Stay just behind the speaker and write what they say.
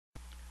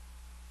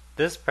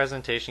This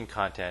presentation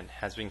content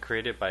has been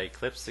created by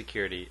Eclipse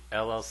Security,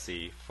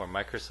 LLC for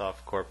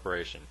Microsoft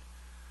Corporation.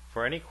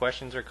 For any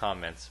questions or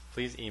comments,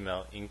 please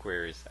email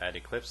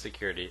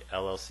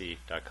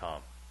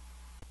inquiries@eclipsesecurityllc.com.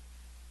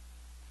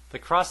 The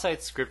Cross-Site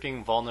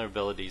Scripting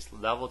Vulnerabilities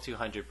Level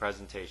 200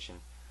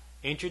 presentation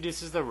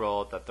introduces the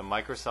role that the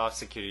Microsoft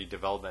Security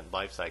Development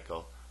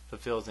Lifecycle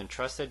fulfills in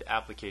trusted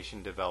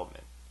application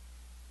development.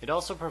 It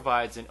also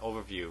provides an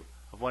overview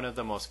of one of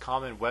the most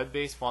common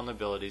web-based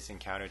vulnerabilities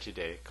encountered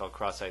today called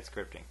cross-site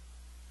scripting,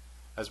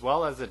 as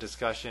well as a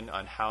discussion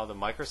on how the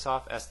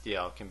Microsoft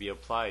SDL can be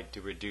applied to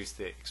reduce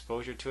the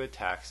exposure to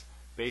attacks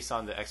based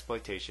on the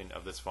exploitation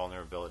of this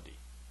vulnerability.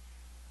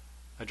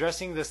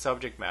 Addressing this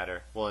subject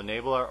matter will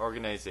enable our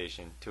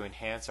organization to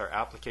enhance our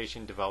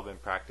application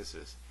development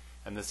practices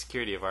and the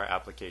security of our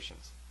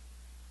applications.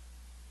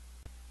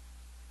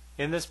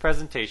 In this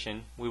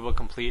presentation, we will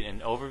complete an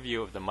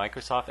overview of the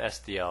Microsoft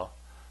SDL,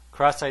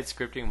 cross-site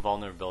scripting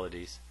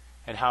vulnerabilities,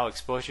 and how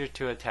exposure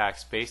to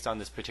attacks based on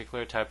this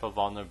particular type of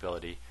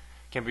vulnerability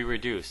can be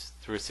reduced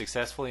through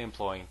successfully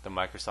employing the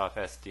Microsoft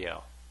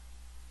SDL.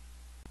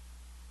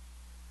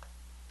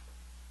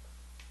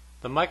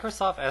 The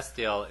Microsoft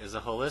SDL is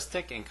a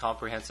holistic and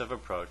comprehensive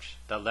approach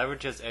that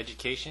leverages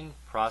education,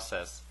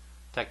 process,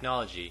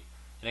 technology,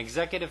 and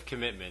executive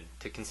commitment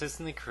to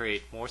consistently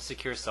create more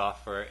secure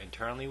software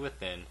internally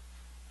within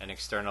and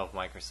external of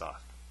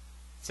Microsoft.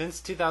 Since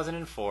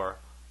 2004,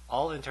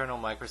 all internal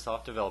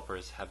Microsoft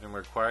developers have been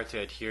required to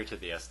adhere to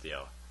the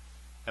SDL,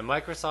 and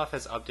Microsoft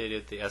has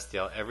updated the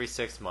SDL every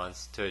 6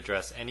 months to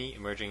address any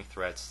emerging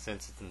threats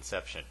since its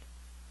inception.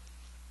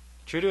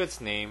 True to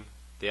its name,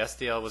 the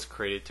SDL was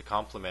created to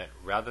complement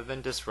rather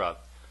than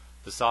disrupt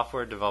the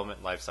software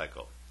development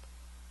lifecycle.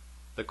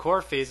 The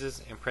core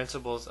phases and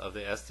principles of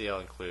the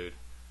SDL include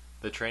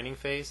the training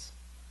phase,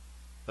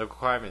 the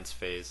requirements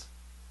phase,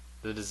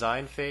 the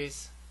design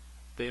phase,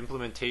 the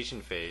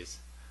implementation phase,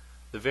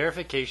 the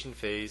verification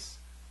phase,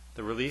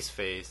 the release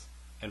phase,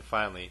 and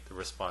finally the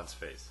response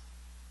phase.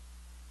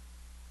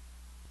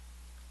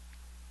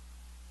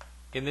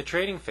 In the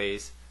training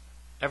phase,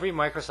 every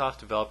Microsoft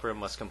developer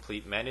must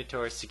complete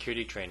mandatory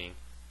security training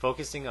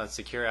focusing on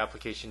secure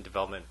application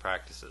development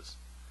practices.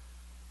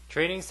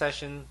 Training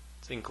sessions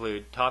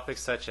include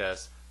topics such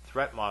as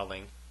threat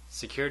modeling,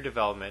 secure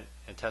development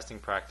and testing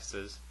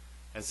practices,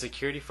 and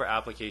security for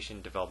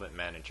application development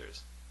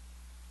managers.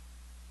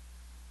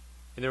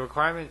 In the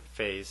requirement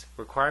phase,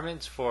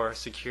 requirements for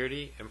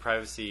security and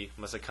privacy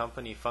must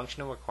accompany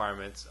functional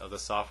requirements of the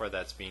software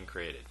that's being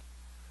created.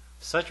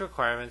 Such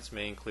requirements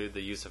may include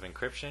the use of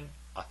encryption,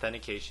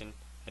 authentication,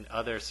 and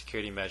other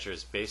security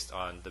measures based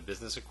on the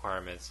business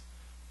requirements,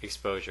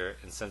 exposure,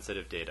 and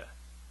sensitive data.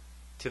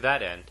 To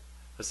that end,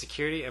 a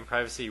security and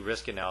privacy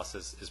risk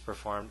analysis is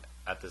performed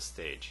at this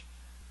stage.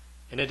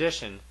 In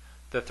addition,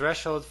 the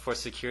threshold for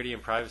security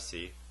and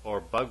privacy,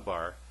 or bug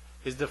bar,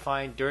 is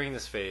defined during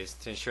this phase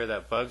to ensure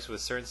that bugs with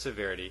certain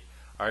severity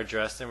are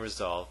addressed and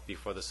resolved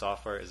before the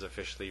software is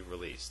officially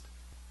released.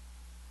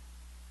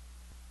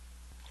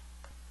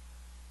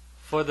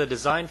 For the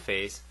design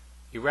phase,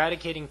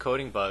 eradicating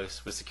coding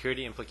bugs with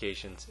security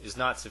implications is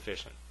not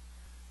sufficient.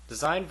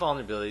 Design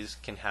vulnerabilities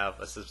can have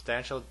a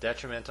substantial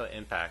detrimental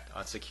impact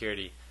on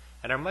security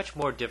and are much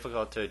more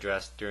difficult to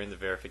address during the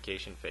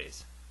verification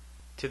phase.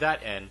 To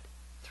that end,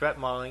 threat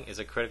modeling is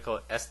a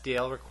critical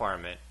SDL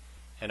requirement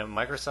and a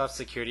Microsoft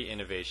security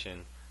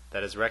innovation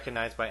that is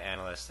recognized by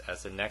analysts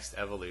as the next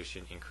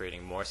evolution in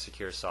creating more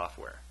secure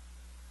software.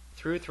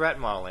 Through threat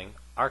modeling,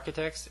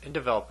 architects and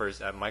developers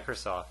at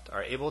Microsoft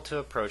are able to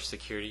approach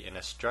security in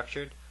a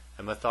structured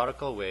and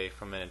methodical way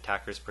from an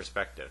attacker's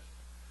perspective.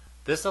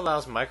 This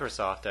allows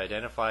Microsoft to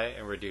identify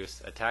and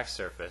reduce attack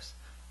surface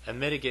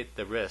and mitigate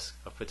the risk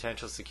of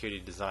potential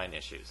security design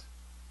issues.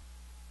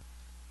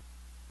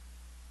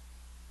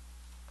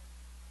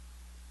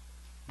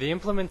 The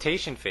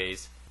implementation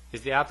phase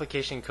is the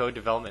application code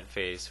development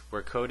phase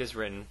where code is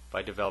written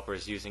by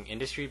developers using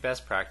industry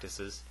best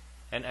practices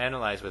and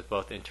analyzed with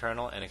both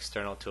internal and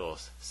external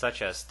tools,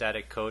 such as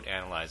static code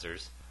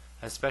analyzers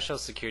and special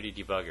security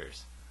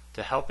debuggers,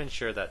 to help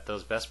ensure that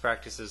those best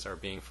practices are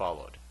being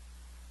followed.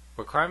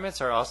 Requirements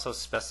are also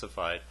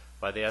specified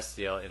by the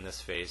SDL in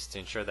this phase to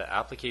ensure that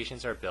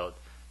applications are built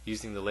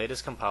using the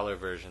latest compiler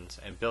versions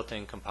and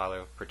built-in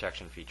compiler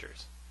protection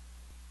features.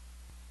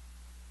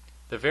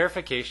 The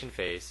verification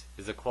phase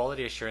is the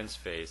quality assurance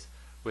phase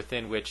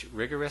within which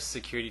rigorous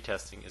security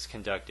testing is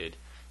conducted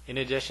in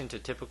addition to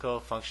typical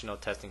functional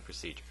testing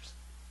procedures.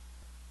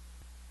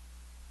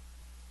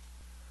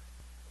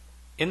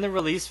 In the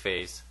release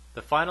phase,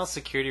 the final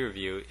security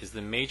review is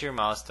the major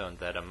milestone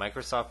that a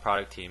Microsoft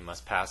product team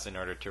must pass in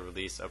order to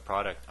release a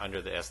product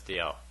under the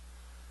SDL.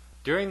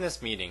 During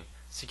this meeting,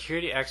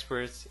 security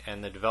experts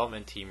and the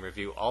development team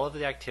review all of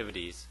the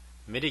activities,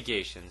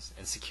 mitigations,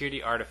 and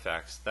security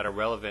artifacts that are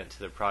relevant to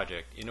the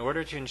project in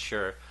order to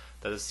ensure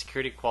that the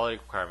security quality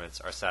requirements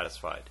are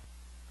satisfied.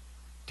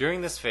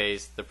 During this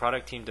phase, the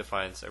product team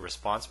defines a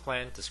response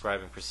plan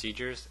describing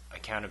procedures,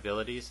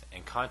 accountabilities,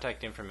 and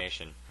contact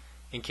information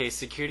in case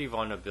security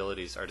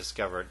vulnerabilities are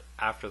discovered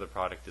after the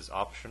product is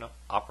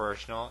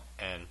operational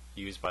and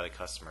used by the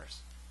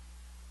customers.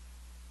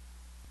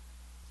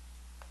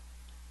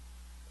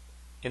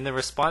 In the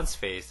response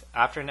phase,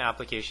 after an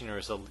application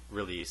is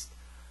released,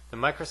 the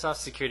Microsoft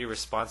Security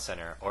Response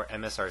Center, or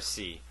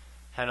MSRC,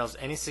 handles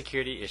any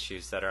security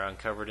issues that are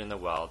uncovered in the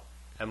wild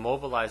and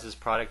mobilizes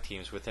product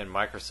teams within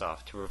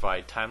Microsoft to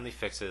provide timely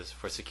fixes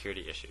for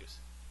security issues.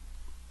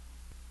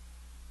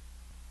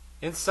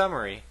 In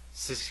summary,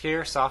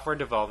 secure software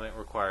development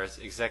requires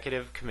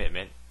executive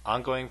commitment,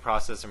 ongoing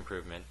process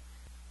improvement,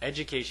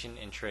 education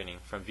and training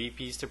from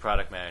VPs to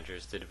product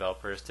managers to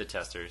developers to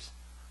testers,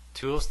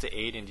 tools to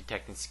aid in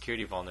detecting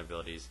security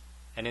vulnerabilities,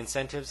 and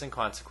incentives and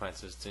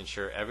consequences to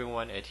ensure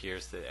everyone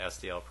adheres to the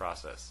SDL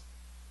process.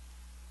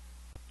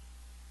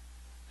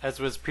 As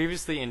was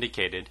previously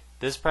indicated,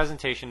 this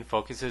presentation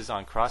focuses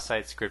on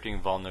cross-site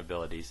scripting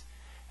vulnerabilities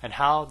and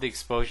how the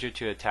exposure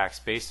to attacks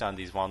based on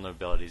these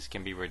vulnerabilities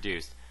can be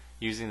reduced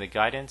using the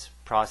guidance,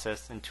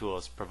 process, and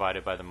tools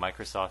provided by the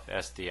Microsoft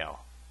SDL.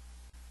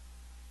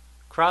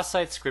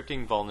 Cross-site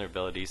scripting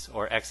vulnerabilities,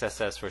 or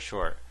XSS for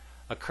short,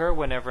 occur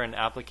whenever an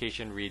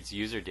application reads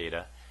user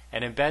data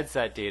and embeds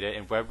that data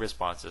in web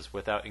responses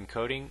without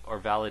encoding or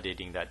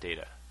validating that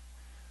data.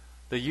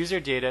 The user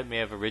data may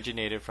have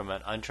originated from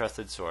an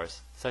untrusted source,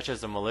 such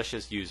as a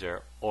malicious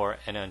user or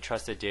an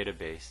untrusted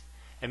database,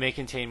 and may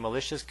contain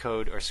malicious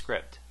code or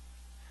script.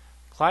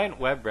 Client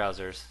web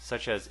browsers,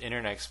 such as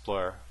Internet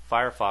Explorer,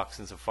 Firefox,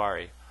 and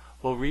Safari,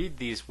 will read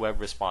these web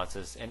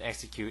responses and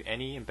execute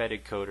any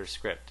embedded code or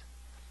script.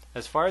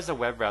 As far as the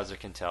web browser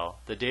can tell,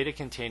 the data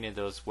contained in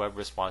those web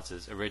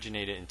responses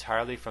originated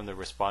entirely from the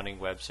responding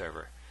web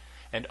server,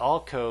 and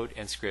all code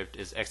and script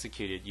is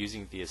executed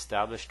using the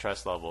established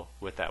trust level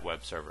with that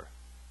web server.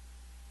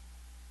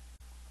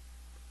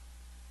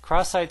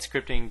 Cross-site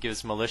scripting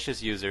gives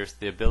malicious users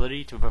the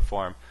ability to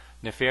perform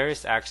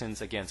nefarious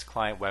actions against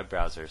client web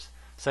browsers,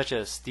 such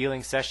as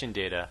stealing session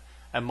data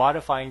and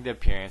modifying the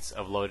appearance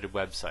of loaded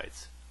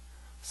websites.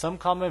 Some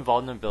common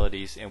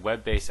vulnerabilities in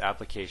web-based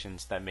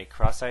applications that make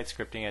cross-site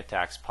scripting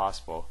attacks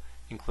possible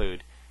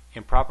include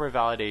improper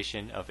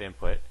validation of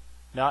input,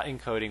 not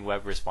encoding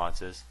web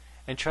responses,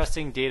 and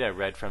trusting data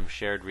read from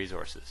shared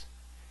resources.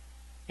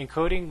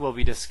 Encoding will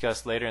be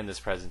discussed later in this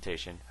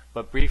presentation,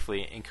 but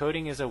briefly,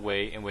 encoding is a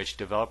way in which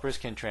developers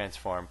can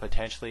transform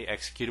potentially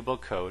executable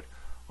code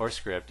or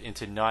script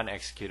into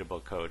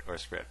non-executable code or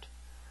script.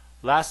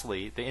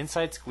 Lastly, the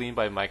insights gleaned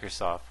by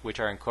Microsoft, which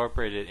are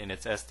incorporated in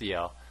its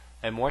SDL,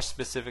 and more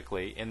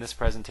specifically in this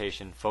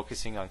presentation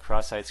focusing on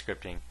cross-site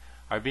scripting,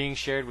 are being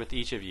shared with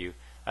each of you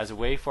as a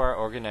way for our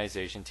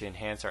organization to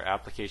enhance our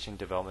application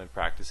development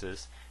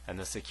practices and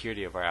the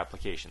security of our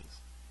applications.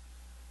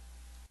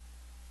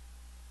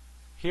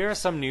 Here are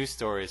some news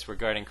stories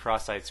regarding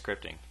cross-site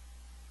scripting.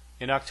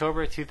 In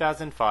October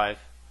 2005,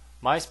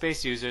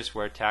 MySpace users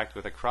were attacked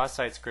with a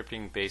cross-site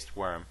scripting-based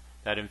worm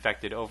that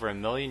infected over 1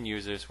 million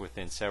users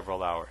within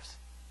several hours.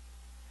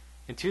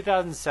 In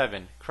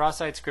 2007,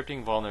 cross-site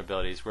scripting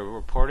vulnerabilities were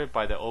reported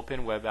by the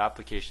Open Web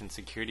Application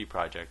Security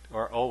Project,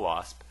 or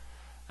OWASP,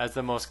 as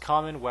the most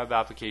common web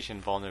application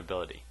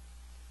vulnerability.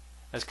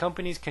 As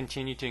companies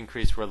continue to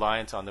increase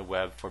reliance on the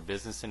web for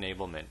business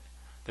enablement,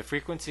 the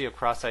frequency of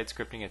cross-site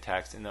scripting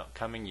attacks in the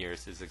coming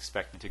years is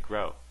expected to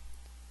grow.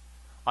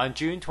 On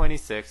June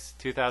 26,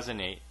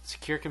 2008,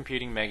 Secure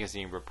Computing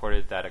magazine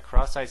reported that a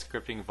cross-site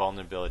scripting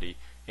vulnerability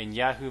in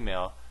Yahoo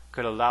Mail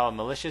could allow a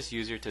malicious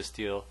user to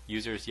steal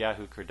users'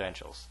 Yahoo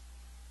credentials.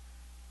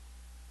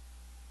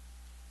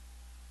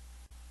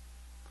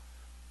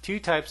 Two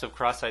types of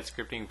cross-site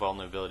scripting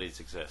vulnerabilities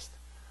exist.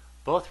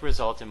 Both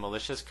result in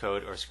malicious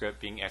code or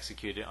script being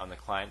executed on the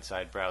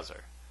client-side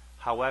browser.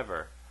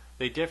 However,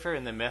 they differ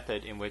in the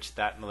method in which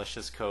that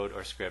malicious code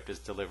or script is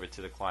delivered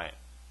to the client.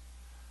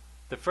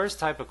 The first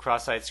type of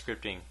cross-site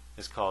scripting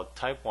is called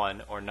Type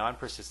 1 or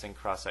non-persistent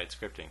cross-site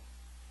scripting.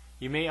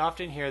 You may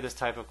often hear this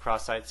type of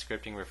cross-site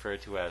scripting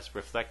referred to as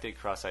reflected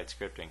cross-site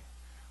scripting.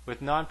 With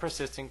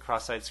non-persistent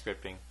cross-site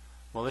scripting,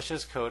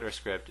 malicious code or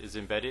script is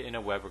embedded in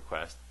a web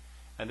request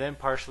and then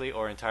partially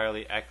or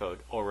entirely echoed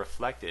or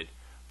reflected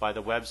by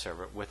the web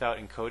server without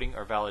encoding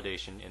or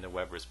validation in the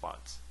web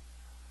response.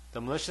 The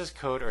malicious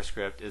code or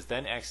script is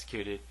then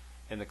executed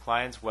in the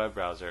client's web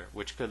browser,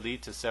 which could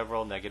lead to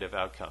several negative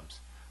outcomes,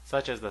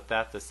 such as the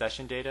theft of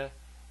session data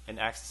and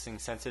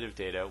accessing sensitive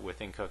data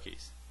within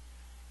cookies.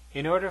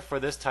 In order for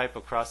this type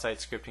of cross-site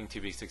scripting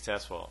to be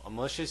successful, a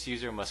malicious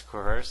user must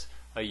coerce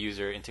a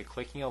user into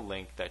clicking a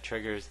link that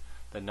triggers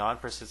the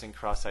non-persistent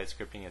cross-site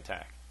scripting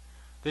attack.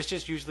 This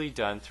is usually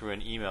done through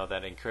an email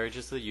that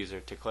encourages the user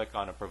to click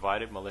on a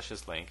provided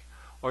malicious link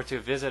or to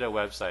visit a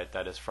website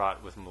that is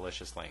fraught with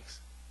malicious links.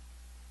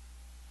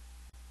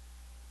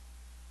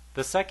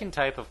 The second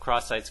type of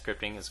cross-site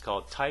scripting is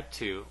called Type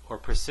 2 or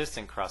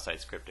persistent cross-site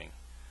scripting.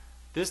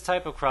 This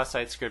type of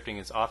cross-site scripting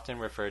is often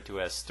referred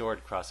to as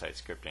stored cross-site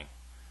scripting.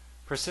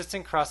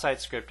 Persistent cross-site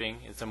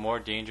scripting is the more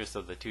dangerous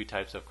of the two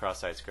types of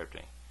cross-site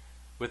scripting.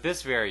 With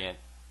this variant,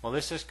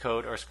 malicious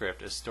code or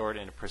script is stored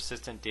in a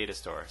persistent data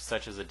store,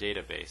 such as a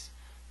database,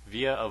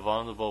 via a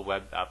vulnerable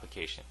web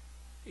application.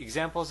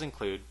 Examples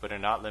include, but are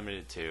not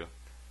limited to,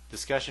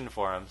 discussion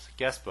forums,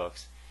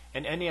 guestbooks,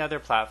 and any other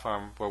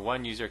platform where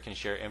one user can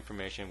share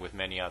information with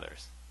many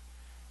others.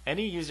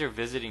 Any user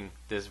visiting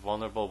this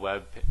vulnerable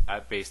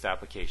web-based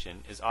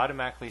application is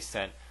automatically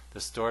sent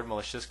the stored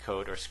malicious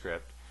code or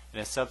script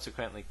and is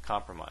subsequently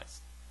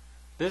compromised.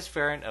 This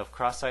variant of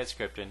cross-site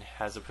scripting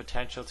has the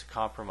potential to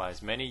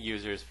compromise many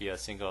users via a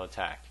single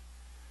attack.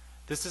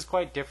 This is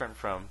quite different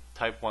from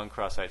Type 1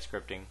 cross-site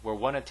scripting, where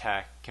one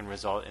attack can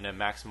result in a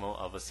maximum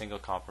of a single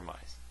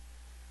compromise.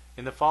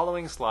 In the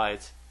following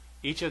slides,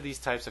 each of these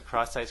types of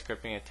cross-site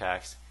scripting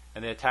attacks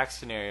and the attack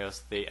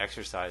scenarios they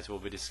exercise will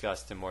be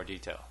discussed in more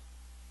detail.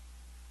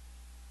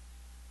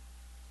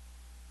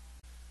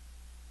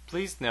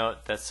 Please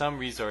note that some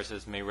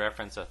resources may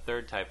reference a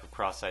third type of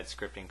cross-site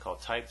scripting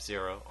called Type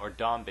 0 or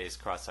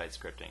DOM-based cross-site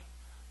scripting.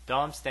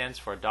 DOM stands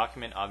for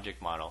Document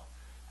Object Model,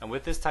 and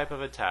with this type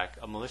of attack,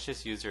 a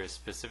malicious user is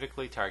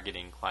specifically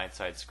targeting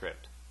client-side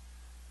script.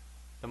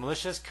 The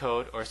malicious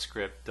code or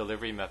script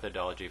delivery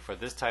methodology for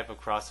this type of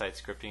cross-site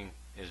scripting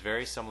is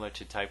very similar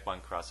to Type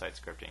 1 cross-site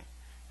scripting,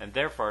 and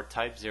therefore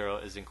Type 0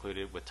 is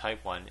included with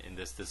Type 1 in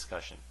this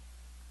discussion.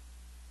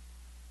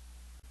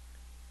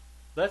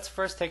 Let's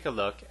first take a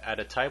look at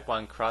a Type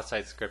 1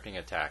 cross-site scripting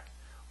attack,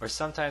 or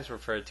sometimes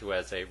referred to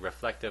as a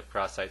reflective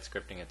cross-site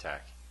scripting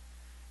attack.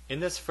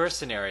 In this first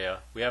scenario,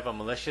 we have a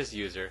malicious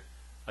user,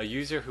 a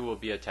user who will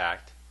be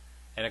attacked,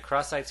 and a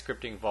cross-site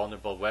scripting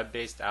vulnerable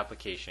web-based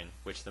application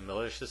which the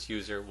malicious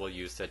user will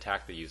use to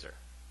attack the user.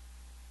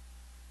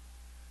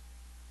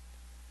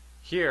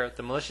 Here,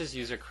 the malicious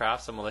user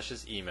crafts a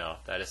malicious email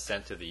that is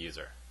sent to the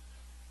user.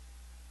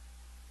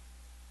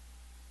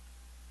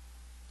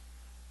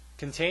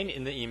 Contained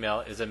in the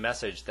email is a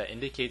message that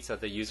indicates that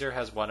the user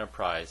has won a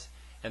prize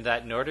and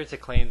that in order to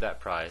claim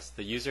that prize,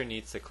 the user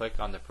needs to click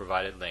on the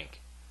provided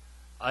link.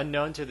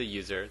 Unknown to the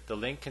user, the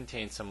link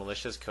contains some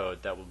malicious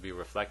code that will be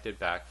reflected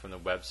back from the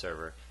web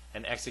server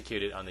and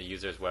executed on the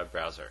user's web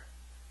browser.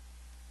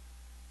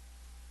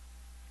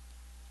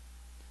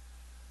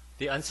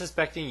 The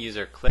unsuspecting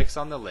user clicks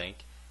on the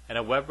link and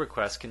a web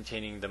request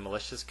containing the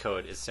malicious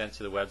code is sent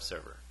to the web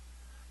server.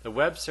 The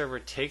web server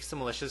takes the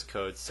malicious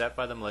code set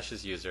by the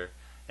malicious user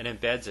and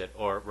embeds it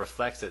or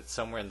reflects it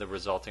somewhere in the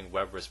resulting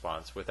web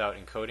response without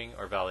encoding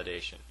or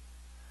validation.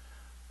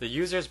 The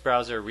user's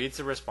browser reads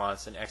the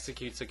response and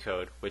executes the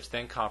code, which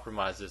then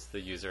compromises the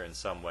user in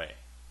some way.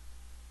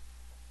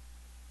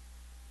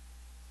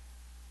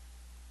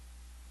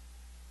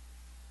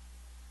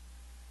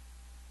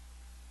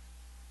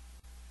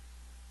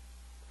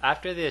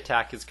 After the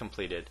attack is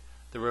completed,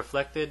 the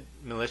reflected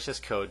malicious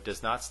code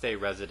does not stay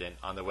resident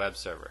on the web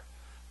server.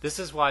 This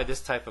is why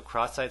this type of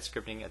cross-site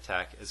scripting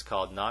attack is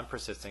called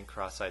non-persistent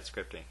cross-site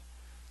scripting.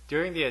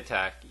 During the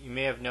attack, you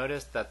may have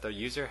noticed that the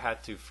user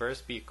had to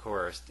first be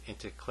coerced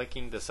into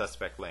clicking the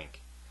suspect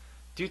link.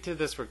 Due to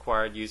this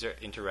required user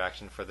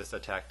interaction for this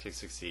attack to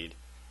succeed,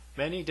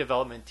 many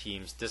development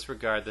teams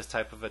disregard this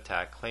type of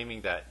attack,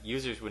 claiming that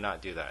users would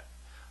not do that.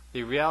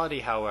 The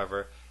reality,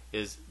 however,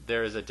 is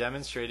there is a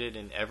demonstrated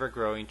and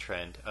ever-growing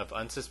trend of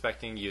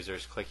unsuspecting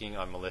users clicking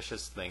on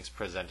malicious links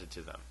presented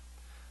to them.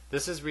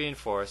 This is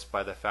reinforced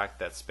by the fact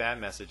that spam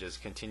messages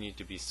continue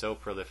to be so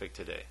prolific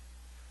today.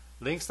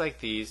 Links like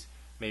these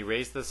may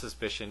raise the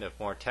suspicion of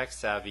more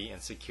tech-savvy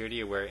and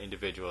security-aware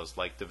individuals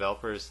like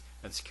developers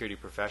and security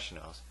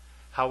professionals.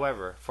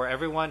 However, for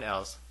everyone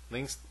else,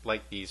 links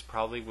like these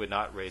probably would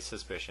not raise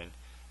suspicion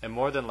and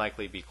more than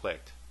likely be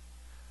clicked.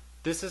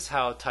 This is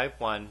how Type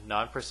 1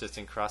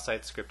 non-persistent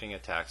cross-site scripting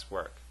attacks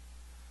work.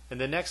 In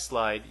the next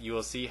slide, you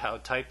will see how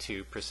Type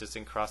 2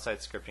 persistent cross-site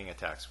scripting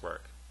attacks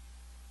work.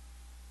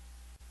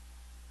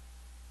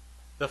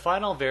 The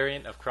final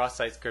variant of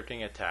cross-site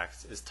scripting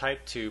attacks is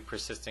Type 2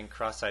 persistent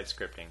cross-site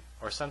scripting,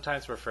 or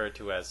sometimes referred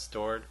to as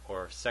stored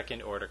or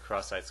second-order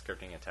cross-site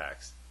scripting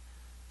attacks.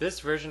 This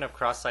version of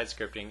cross-site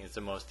scripting is the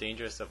most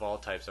dangerous of all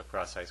types of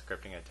cross-site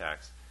scripting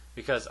attacks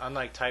because,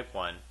 unlike Type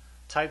 1,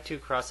 Type 2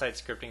 cross-site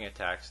scripting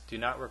attacks do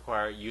not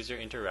require user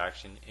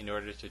interaction in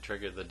order to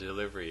trigger the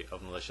delivery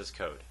of malicious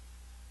code.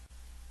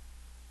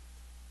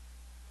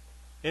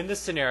 In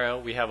this scenario,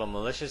 we have a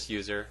malicious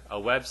user, a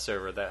web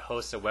server that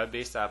hosts a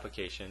web-based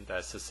application that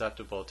is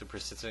susceptible to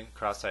persistent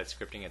cross-site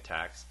scripting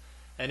attacks,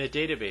 and a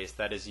database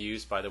that is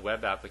used by the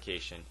web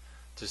application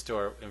to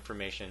store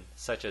information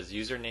such as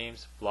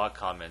usernames, blog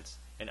comments,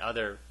 and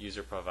other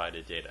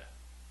user-provided data.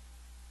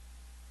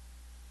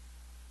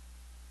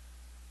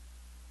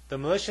 The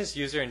malicious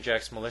user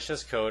injects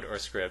malicious code or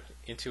script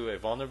into a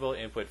vulnerable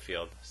input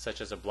field,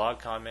 such as a blog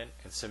comment,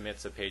 and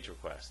submits a page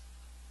request.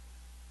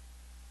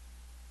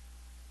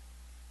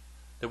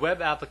 The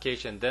web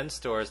application then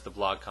stores the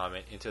blog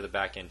comment into the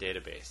backend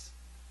database.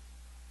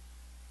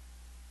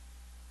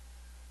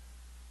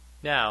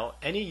 Now,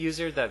 any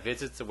user that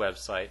visits the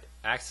website,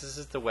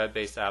 accesses the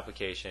web-based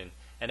application,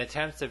 and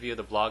attempts to view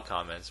the blog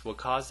comments will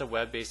cause the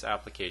web-based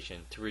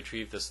application to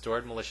retrieve the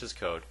stored malicious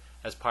code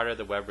as part of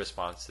the web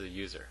response to the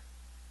user.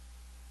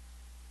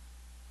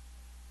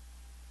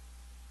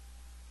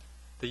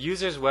 The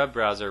user's web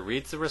browser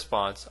reads the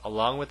response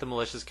along with the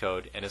malicious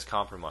code and is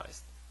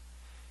compromised.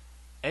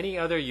 Any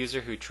other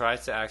user who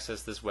tries to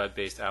access this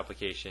web-based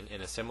application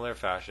in a similar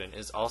fashion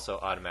is also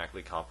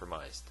automatically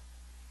compromised.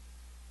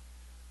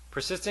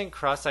 Persistent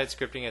cross-site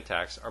scripting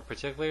attacks are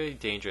particularly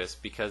dangerous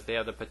because they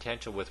have the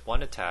potential with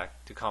one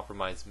attack to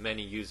compromise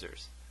many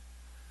users.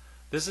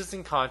 This is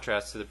in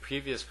contrast to the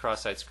previous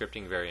cross-site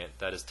scripting variant,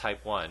 that is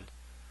type 1,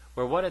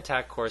 where one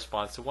attack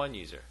corresponds to one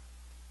user.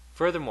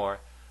 Furthermore,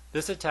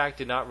 this attack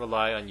did not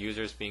rely on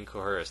users being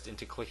coerced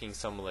into clicking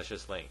some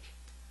malicious link.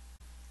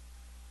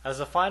 As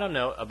a final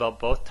note about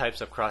both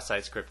types of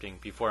cross-site scripting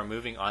before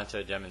moving on to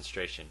a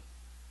demonstration.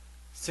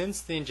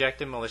 Since the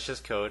injected malicious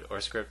code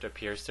or script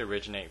appears to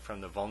originate from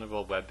the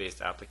vulnerable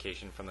web-based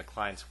application from the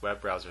client's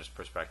web browser's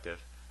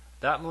perspective,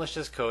 that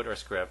malicious code or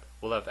script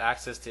will have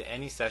access to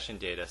any session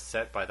data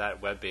set by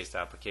that web-based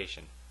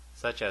application,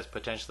 such as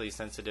potentially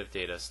sensitive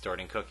data stored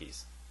in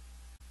cookies.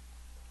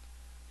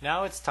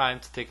 Now it's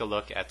time to take a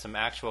look at some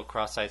actual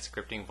cross-site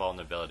scripting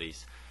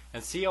vulnerabilities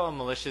and see how a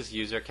malicious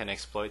user can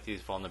exploit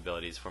these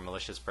vulnerabilities for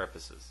malicious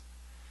purposes.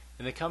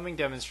 In the coming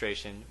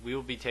demonstration, we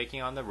will be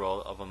taking on the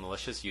role of a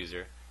malicious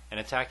user and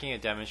attacking a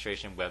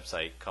demonstration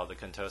website called the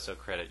Contoso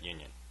Credit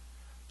Union.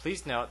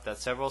 Please note that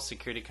several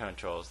security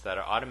controls that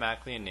are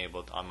automatically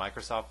enabled on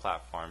Microsoft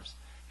platforms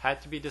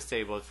had to be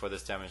disabled for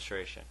this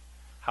demonstration.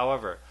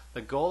 However,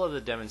 the goal of the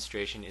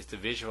demonstration is to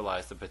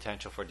visualize the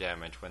potential for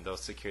damage when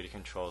those security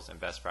controls and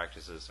best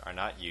practices are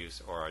not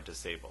used or are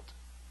disabled.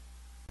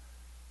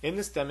 In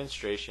this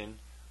demonstration,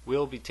 we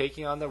will be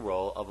taking on the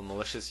role of a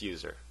malicious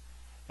user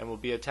and will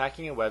be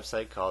attacking a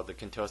website called the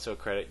Contoso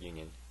Credit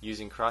Union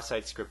using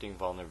cross-site scripting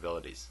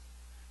vulnerabilities.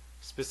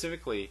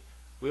 Specifically,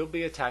 we will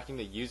be attacking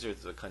the users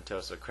of the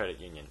Contoso Credit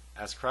Union,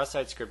 as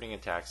cross-site scripting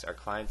attacks are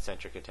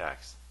client-centric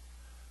attacks.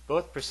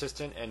 Both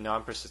persistent and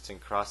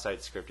non-persistent cross-site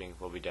scripting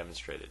will be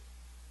demonstrated.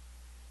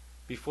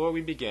 Before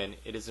we begin,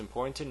 it is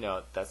important to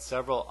note that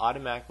several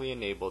automatically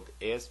enabled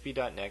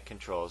ASP.NET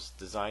controls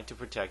designed to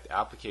protect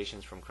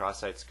applications from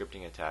cross-site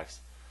scripting attacks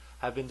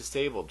have been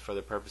disabled for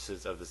the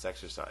purposes of this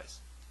exercise.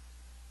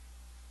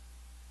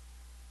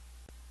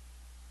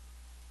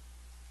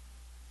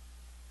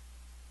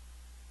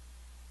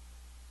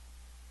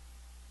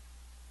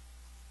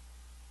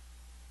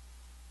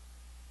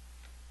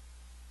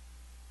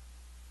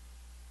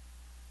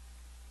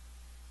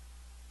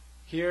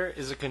 Here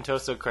is a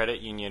Contoso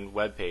Credit Union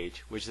webpage,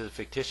 which is a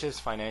fictitious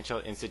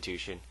financial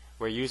institution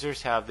where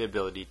users have the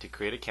ability to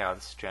create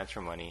accounts, transfer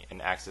money,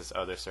 and access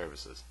other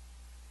services.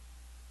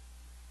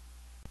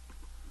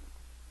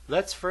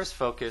 Let's first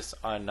focus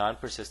on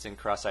non-persistent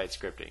cross-site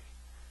scripting.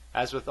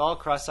 As with all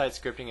cross-site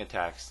scripting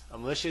attacks, a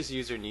malicious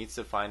user needs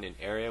to find an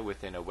area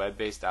within a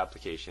web-based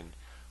application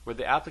where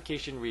the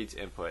application reads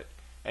input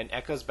and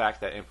echoes back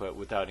that input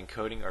without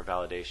encoding or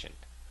validation.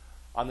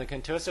 On the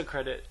Contoso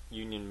Credit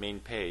Union main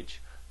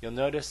page, you'll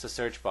notice the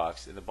search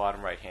box in the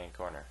bottom right-hand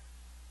corner.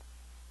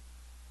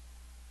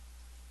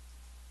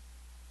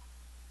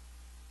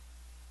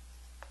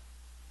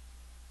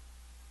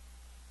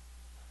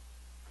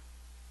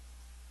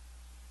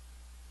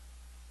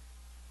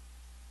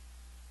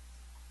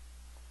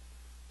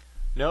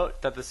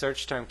 Note that the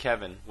search term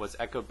Kevin was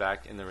echoed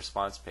back in the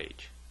response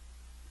page.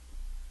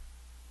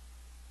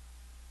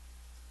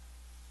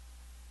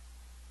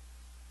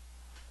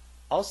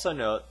 Also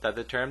note that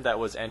the term that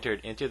was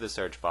entered into the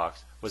search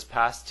box was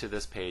passed to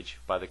this page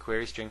by the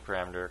query string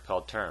parameter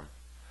called term.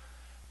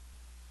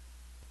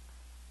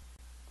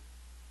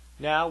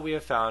 Now we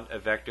have found a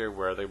vector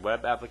where the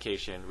web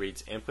application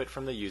reads input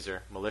from the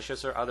user,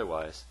 malicious or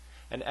otherwise,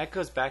 and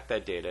echoes back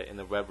that data in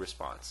the web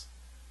response.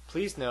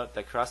 Please note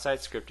that cross-site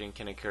scripting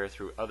can occur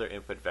through other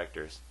input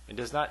vectors and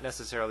does not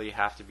necessarily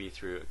have to be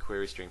through a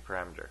query string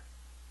parameter.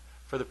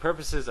 For the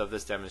purposes of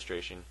this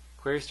demonstration,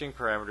 query string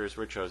parameters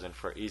were chosen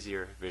for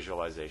easier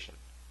visualization.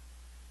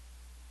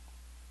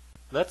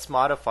 Let's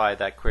modify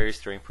that query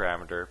string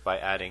parameter by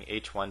adding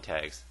h1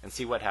 tags and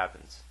see what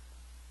happens.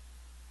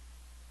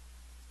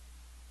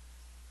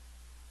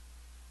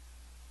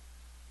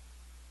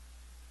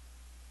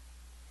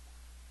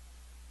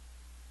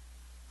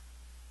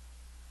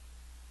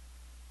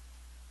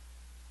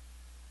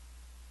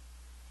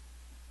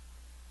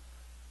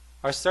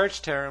 Our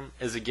search term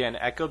is again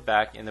echoed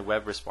back in the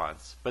web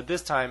response, but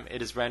this time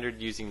it is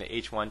rendered using the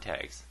h1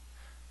 tags.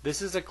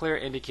 This is a clear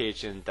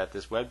indication that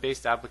this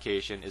web-based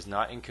application is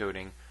not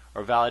encoding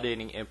or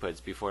validating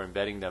inputs before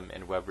embedding them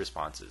in web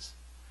responses.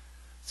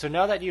 So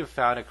now that you have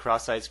found a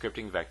cross-site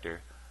scripting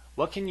vector,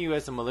 what can you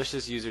as a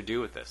malicious user do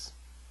with this?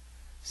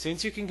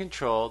 Since you can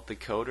control the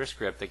code or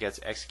script that gets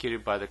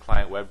executed by the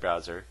client web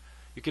browser,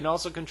 you can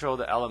also control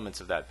the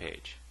elements of that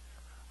page.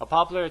 A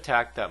popular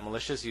attack that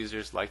malicious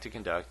users like to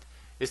conduct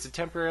is to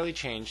temporarily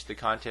change the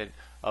content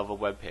of a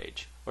web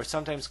page, or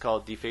sometimes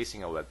called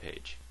defacing a web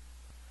page.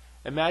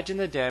 Imagine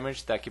the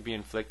damage that could be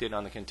inflicted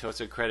on the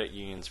Contoso Credit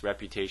Union's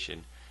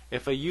reputation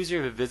if a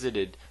user had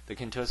visited the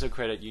Contoso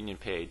Credit Union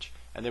page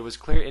and there was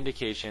clear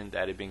indication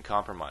that it had been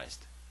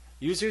compromised.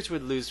 Users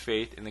would lose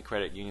faith in the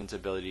credit union's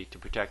ability to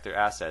protect their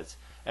assets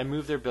and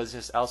move their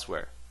business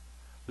elsewhere.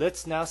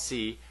 Let's now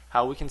see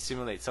how we can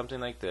simulate something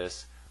like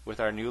this with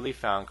our newly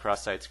found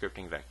cross-site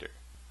scripting vector.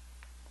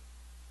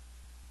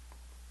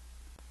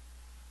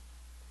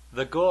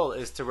 The goal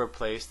is to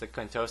replace the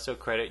Contoso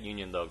Credit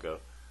Union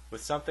logo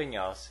with something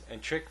else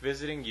and trick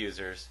visiting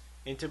users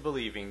into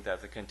believing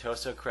that the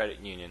Contoso Credit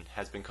Union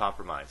has been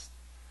compromised.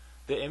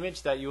 The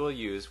image that you will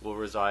use will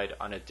reside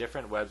on a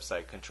different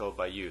website controlled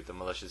by you, the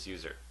malicious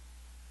user.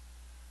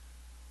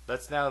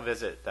 Let's now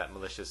visit that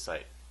malicious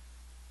site.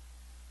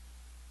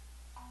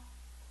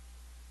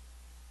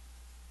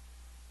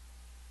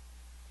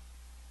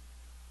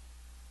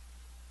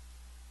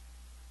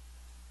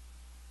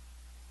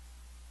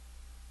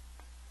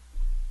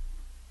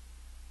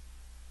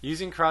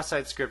 Using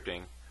cross-site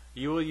scripting,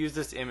 you will use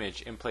this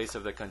image in place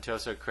of the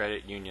Contoso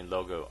Credit Union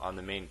logo on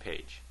the main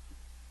page.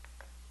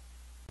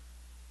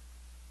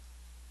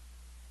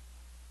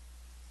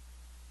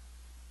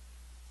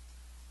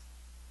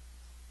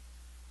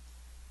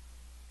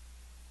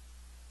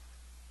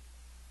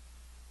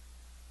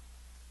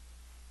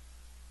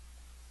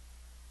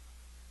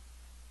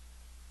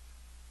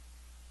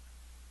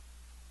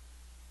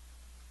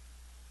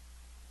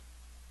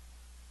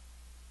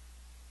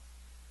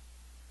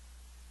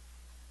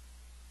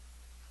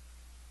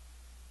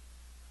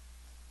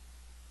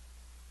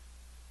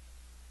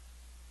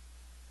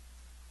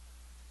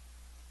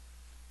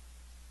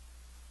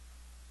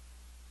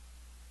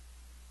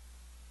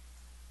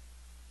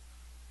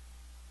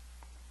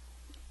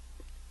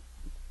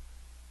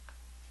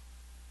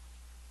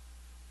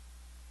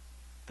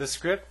 The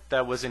script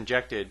that was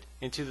injected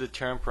into the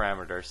term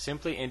parameter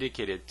simply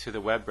indicated to the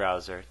web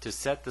browser to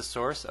set the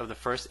source of the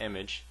first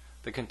image,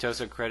 the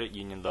Contoso Credit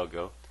Union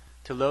logo,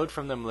 to load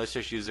from the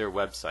malicious user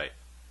website.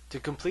 To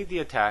complete the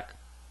attack,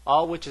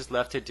 all which is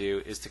left to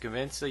do is to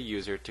convince the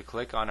user to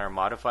click on our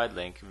modified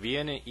link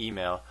via an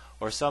email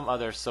or some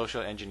other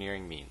social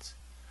engineering means.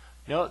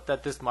 Note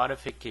that this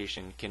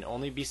modification can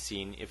only be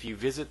seen if you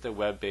visit the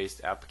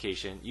web-based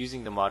application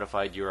using the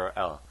modified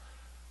URL.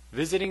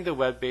 Visiting the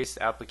web-based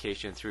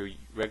application through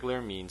regular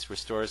means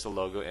restores the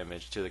logo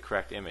image to the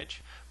correct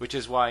image, which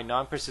is why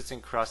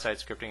non-persistent cross-site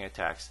scripting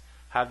attacks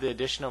have the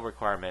additional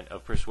requirement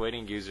of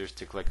persuading users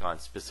to click on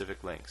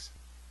specific links.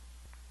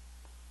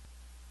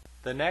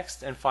 The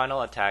next and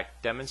final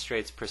attack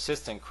demonstrates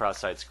persistent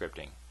cross-site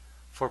scripting.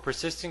 For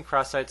persistent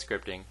cross-site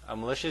scripting, a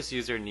malicious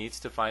user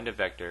needs to find a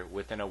vector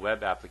within a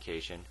web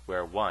application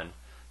where 1.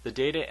 The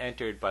data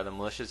entered by the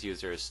malicious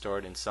user is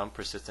stored in some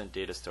persistent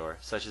data store,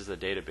 such as a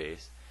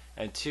database,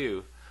 and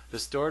 2. The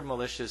stored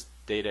malicious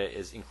data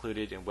is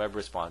included in web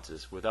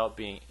responses without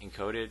being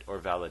encoded or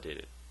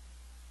validated.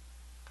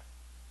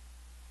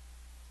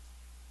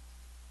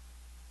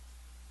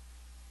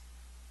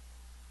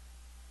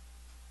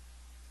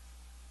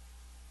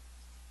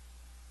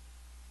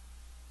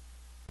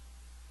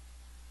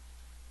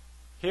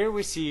 Here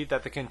we see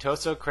that the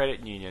Contoso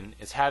Credit Union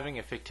is having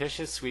a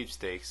fictitious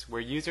sweepstakes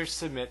where users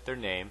submit their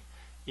name,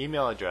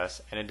 email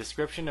address, and a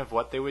description of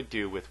what they would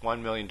do with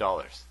 $1 million.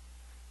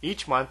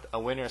 Each month, a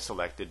winner is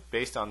selected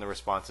based on the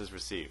responses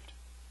received.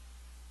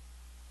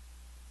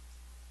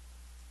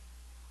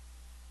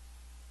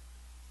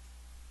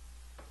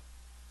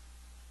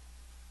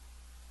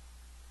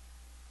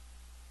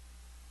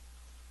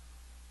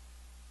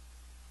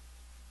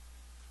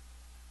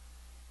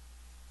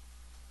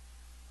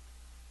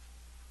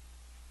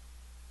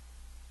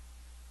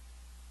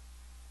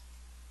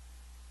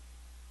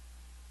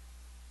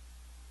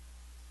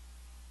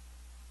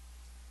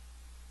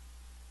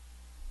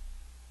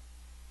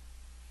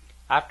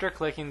 After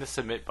clicking the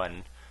Submit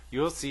button,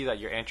 you will see that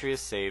your entry is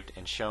saved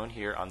and shown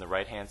here on the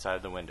right-hand side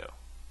of the window.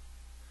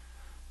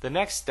 The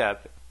next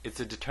step is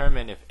to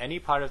determine if any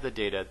part of the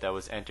data that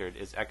was entered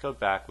is echoed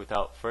back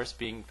without first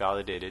being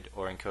validated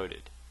or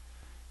encoded.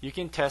 You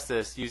can test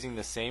this using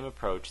the same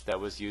approach that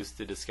was used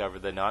to discover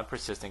the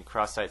non-persistent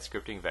cross-site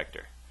scripting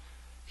vector.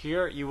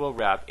 Here you will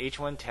wrap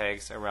H1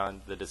 tags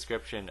around the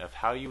description of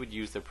how you would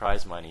use the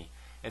prize money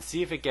and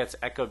see if it gets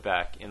echoed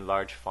back in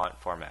large font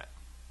format.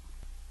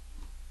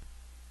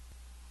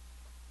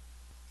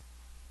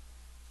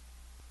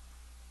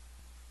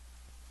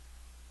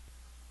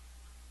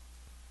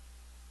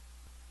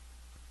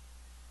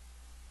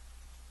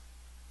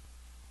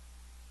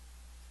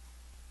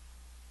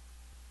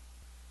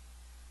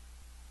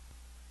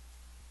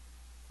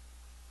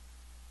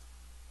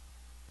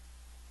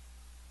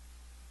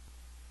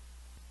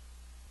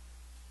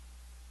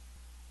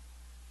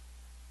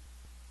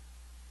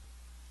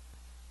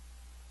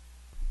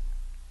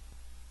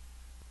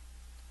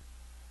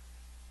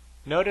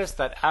 Notice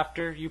that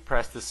after you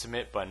press the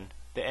Submit button,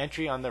 the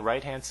entry on the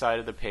right-hand side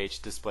of the page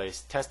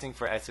displays Testing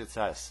for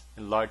SSS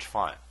in large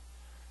font.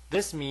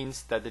 This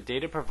means that the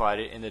data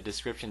provided in the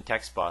description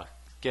text box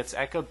gets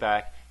echoed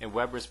back in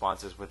web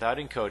responses without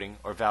encoding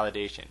or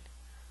validation.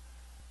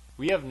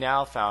 We have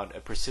now found a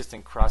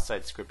persistent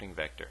cross-site scripting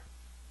vector.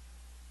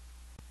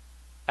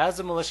 As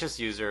a malicious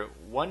user,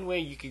 one way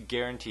you could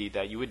guarantee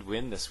that you would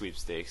win the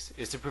sweepstakes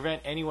is to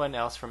prevent anyone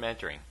else from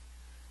entering.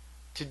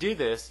 To do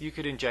this, you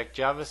could inject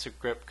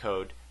JavaScript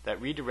code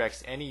that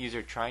redirects any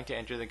user trying to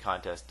enter the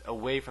contest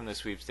away from the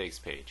sweepstakes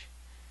page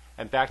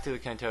and back to the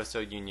Contoso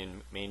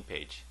Union main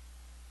page.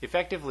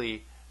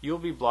 Effectively, you will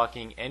be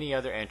blocking any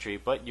other entry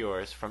but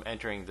yours from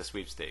entering the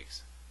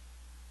sweepstakes.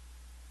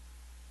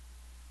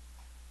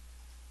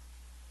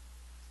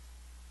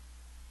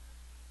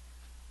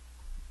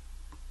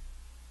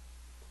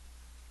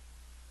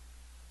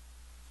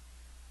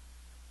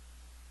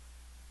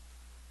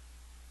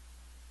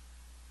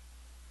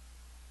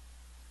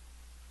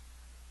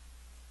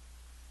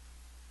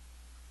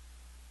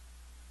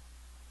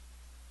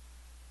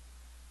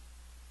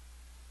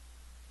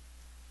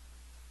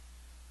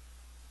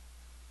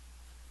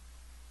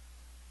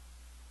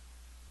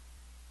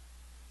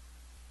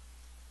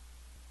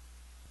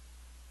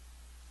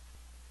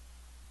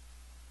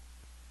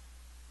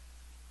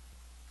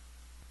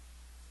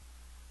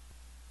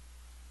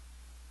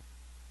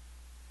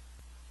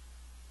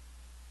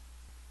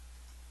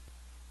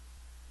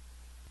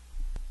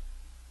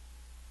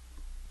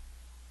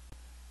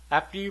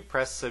 After you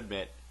press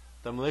submit,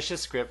 the malicious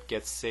script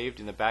gets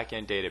saved in the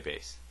backend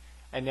database,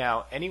 and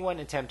now anyone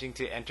attempting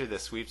to enter the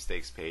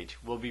sweepstakes page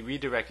will be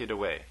redirected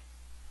away.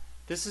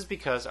 This is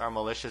because our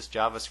malicious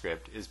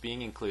JavaScript is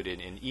being included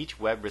in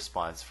each web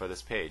response for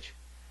this page.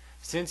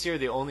 Since you're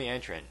the only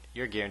entrant,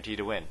 you're guaranteed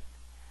to win.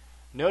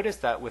 Notice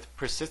that with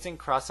persistent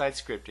cross-site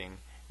scripting,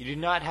 you do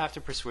not have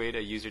to persuade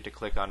a user to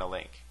click on a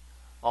link.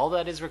 All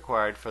that is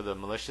required for the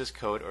malicious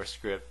code or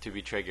script to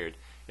be triggered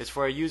is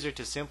for a user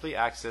to simply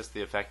access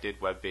the affected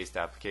web-based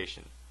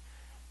application.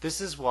 This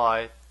is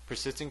why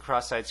persistent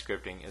cross-site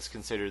scripting is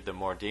considered the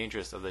more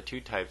dangerous of the two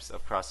types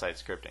of cross-site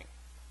scripting.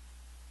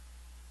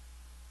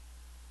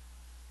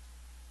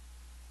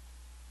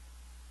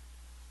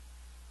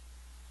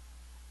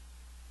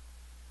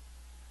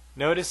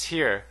 Notice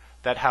here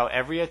that how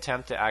every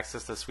attempt to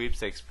access the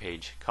sweepstakes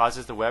page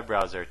causes the web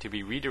browser to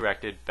be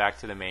redirected back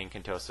to the main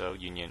Contoso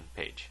Union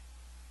page.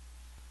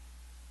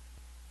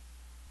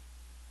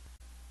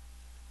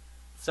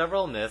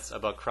 Several myths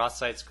about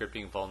cross-site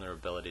scripting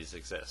vulnerabilities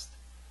exist.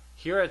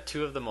 Here are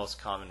two of the most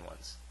common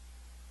ones.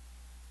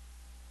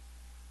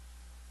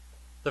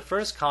 The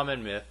first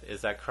common myth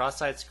is that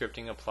cross-site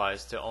scripting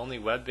applies to only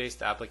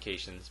web-based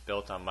applications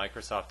built on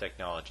Microsoft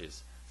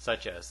technologies,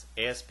 such as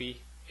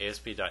ASP,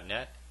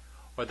 ASP.NET,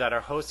 or that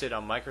are hosted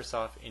on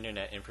Microsoft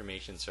Internet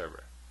Information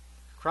Server.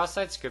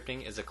 Cross-site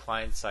scripting is a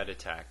client-side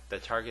attack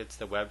that targets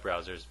the web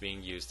browsers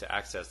being used to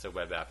access the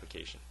web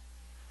application.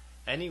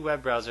 Any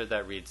web browser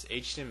that reads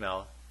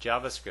HTML,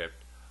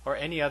 JavaScript, or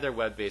any other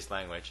web-based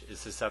language is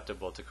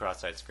susceptible to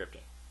cross-site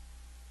scripting.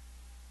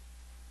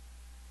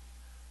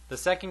 The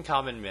second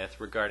common myth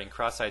regarding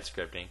cross-site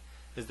scripting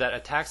is that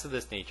attacks of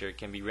this nature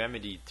can be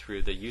remedied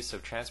through the use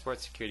of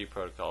transport security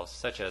protocols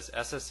such as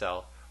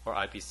SSL or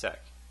IPsec.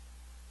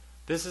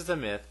 This is a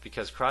myth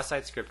because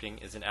cross-site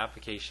scripting is an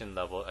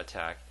application-level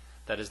attack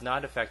that is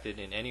not affected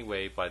in any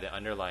way by the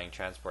underlying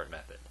transport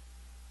method.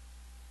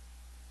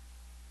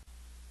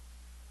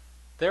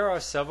 There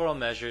are several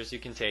measures you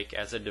can take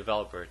as a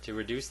developer to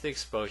reduce the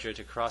exposure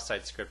to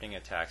cross-site scripting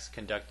attacks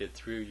conducted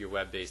through your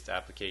web-based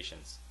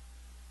applications.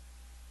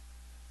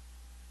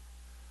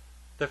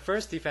 The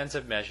first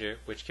defensive measure,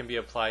 which can be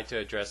applied to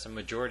address a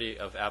majority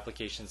of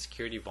application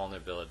security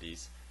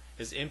vulnerabilities,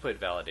 is input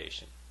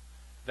validation.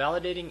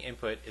 Validating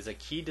input is a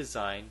key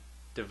design,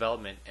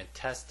 development, and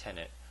test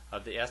tenet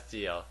of the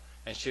SDL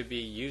and should be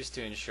used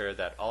to ensure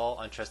that all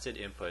untrusted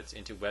inputs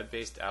into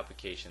web-based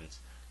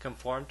applications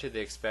conform to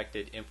the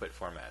expected input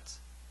formats.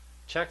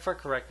 Check for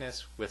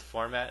correctness with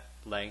format,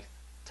 length,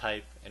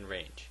 type, and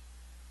range.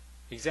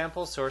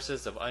 Example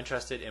sources of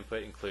untrusted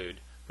input include,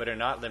 but are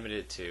not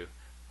limited to,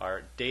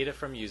 are data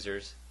from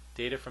users,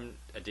 data from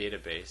a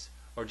database,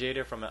 or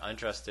data from an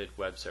untrusted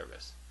web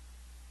service.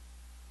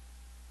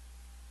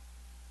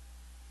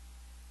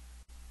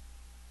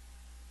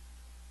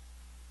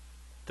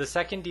 The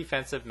second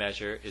defensive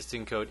measure is to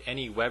encode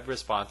any web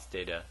response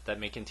data that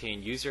may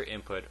contain user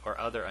input or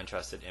other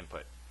untrusted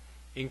input.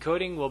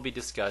 Encoding will be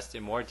discussed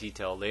in more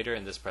detail later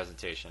in this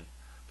presentation,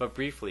 but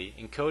briefly,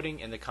 encoding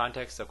in the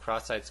context of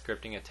cross-site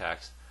scripting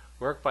attacks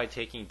work by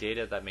taking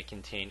data that may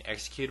contain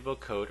executable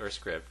code or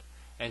script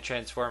and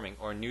transforming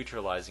or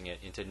neutralizing it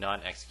into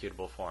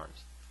non-executable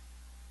forms.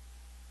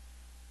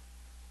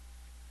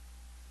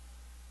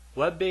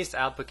 Web-based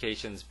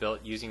applications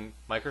built using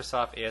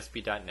Microsoft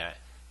ASP.NET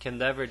can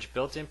leverage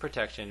built-in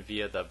protection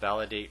via the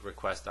Validate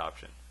Request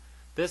option.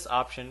 This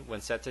option, when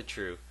set to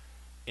true,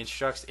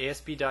 instructs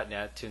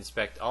ASP.NET to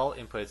inspect all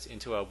inputs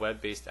into a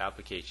web-based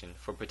application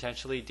for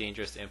potentially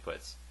dangerous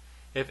inputs.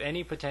 If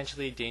any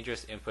potentially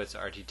dangerous inputs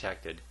are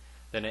detected,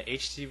 then an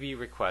HTTP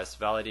request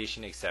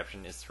validation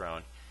exception is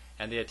thrown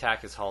and the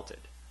attack is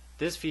halted.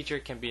 This feature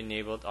can be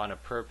enabled on a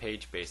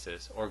per-page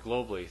basis or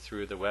globally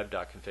through the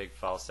web.config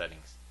file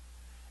settings.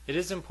 It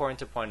is important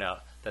to point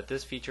out that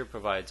this feature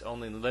provides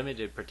only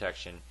limited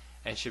protection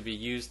and should be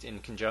used in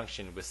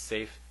conjunction with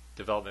safe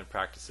development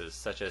practices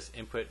such as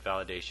input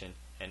validation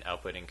and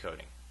output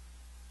encoding.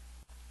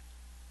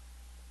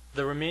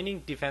 The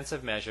remaining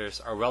defensive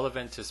measures are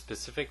relevant to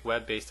specific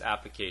web-based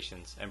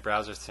applications and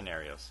browser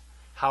scenarios.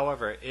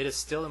 However, it is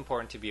still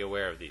important to be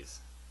aware of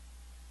these.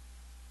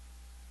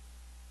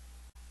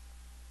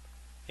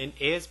 In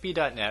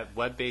ASP.NET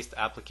web-based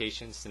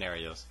application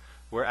scenarios,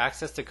 where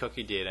access to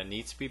cookie data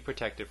needs to be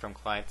protected from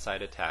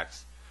client-side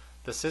attacks,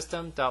 the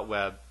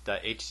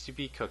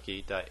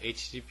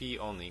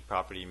system.web.http-cookie.http-only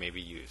property may be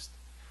used.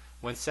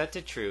 When set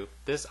to true,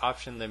 this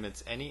option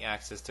limits any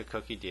access to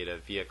cookie data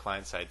via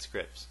client-side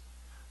scripts.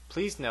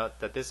 Please note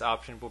that this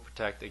option will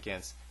protect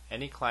against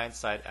any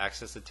client-side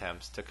access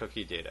attempts to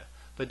cookie data,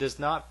 but does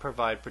not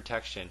provide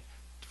protection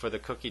for the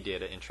cookie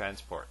data in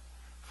transport.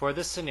 For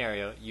this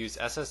scenario, use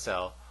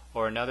SSL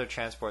or another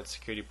transport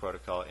security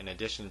protocol in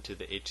addition to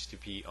the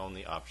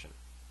HTTP-only option.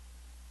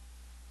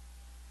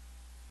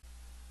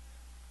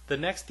 The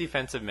next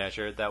defensive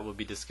measure that will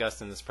be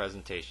discussed in this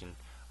presentation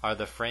are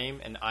the frame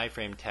and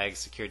iframe tag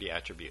security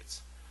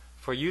attributes.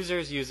 For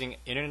users using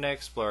Internet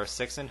Explorer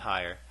 6 and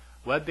higher,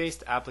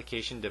 web-based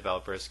application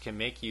developers can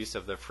make use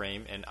of the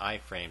frame and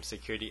iframe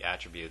security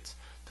attributes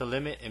to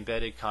limit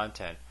embedded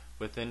content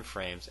within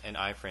frames and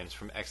iframes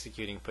from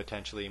executing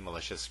potentially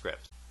malicious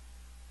scripts.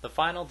 The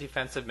final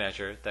defensive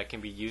measure that can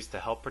be used to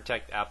help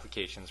protect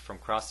applications from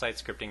cross-site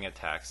scripting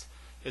attacks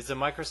is the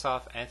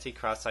Microsoft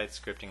Anti-Cross-Site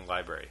Scripting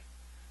Library.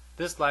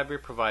 This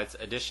library provides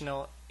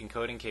additional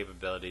encoding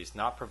capabilities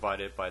not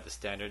provided by the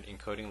standard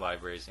encoding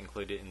libraries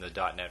included in the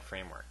 .NET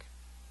framework.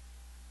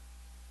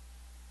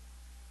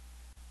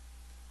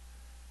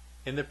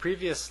 In the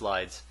previous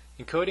slides,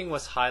 encoding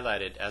was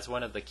highlighted as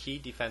one of the key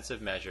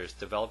defensive measures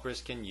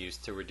developers can use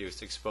to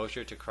reduce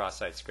exposure to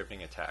cross-site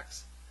scripting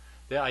attacks.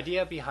 The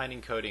idea behind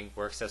encoding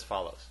works as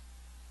follows.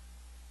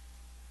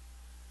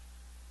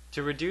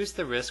 To reduce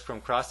the risk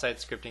from cross-site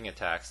scripting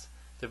attacks,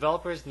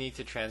 developers need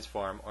to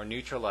transform or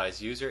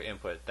neutralize user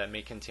input that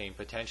may contain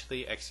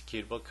potentially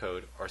executable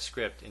code or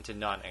script into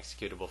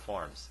non-executable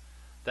forms.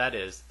 That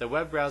is, the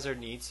web browser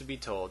needs to be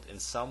told in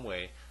some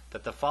way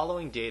that the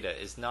following data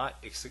is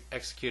not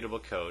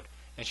executable code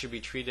and should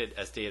be treated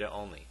as data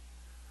only.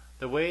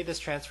 The way this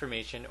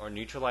transformation or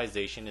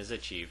neutralization is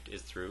achieved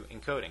is through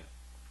encoding.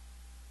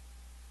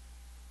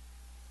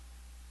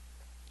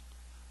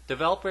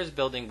 Developers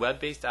building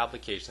web-based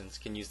applications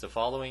can use the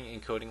following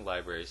encoding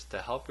libraries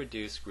to help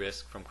reduce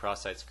risk from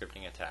cross-site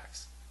scripting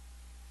attacks.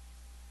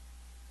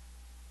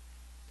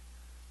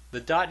 The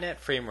 .NET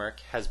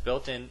Framework has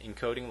built-in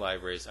encoding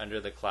libraries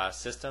under the class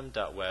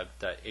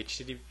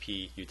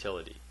system.web.http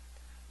utility.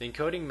 The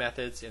encoding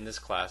methods in this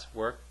class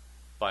work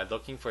by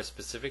looking for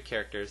specific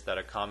characters that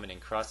are common in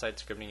cross-site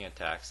scripting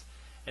attacks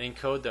and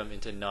encode them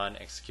into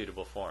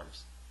non-executable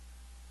forms.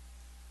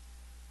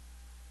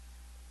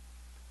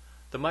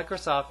 The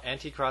Microsoft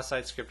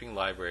Anti-Cross-Site Scripting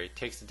Library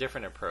takes a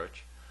different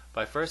approach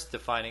by first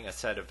defining a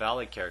set of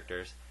valid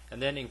characters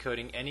and then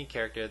encoding any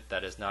character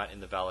that is not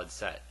in the valid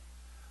set.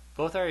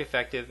 Both are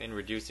effective in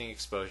reducing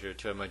exposure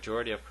to a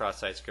majority of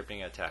cross-site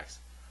scripting attacks.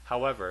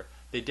 However,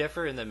 they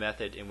differ in the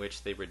method in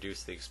which they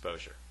reduce the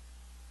exposure.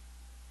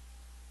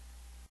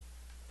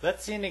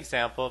 Let's see an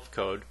example of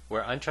code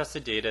where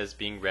untrusted data is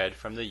being read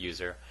from the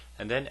user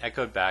and then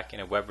echoed back in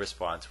a web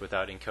response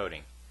without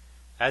encoding.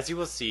 As you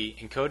will see,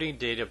 encoding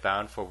data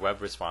bound for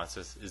web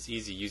responses is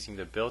easy using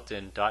the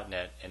built-in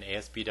 .NET and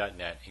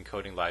ASP.NET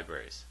encoding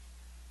libraries.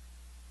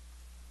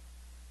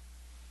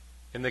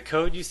 In the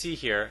code you see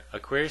here, a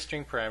query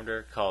string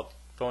parameter called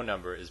phone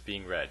number is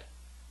being read.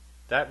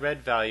 That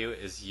read value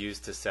is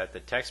used to set the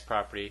text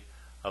property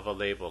of a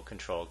label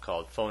control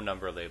called phone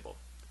number label.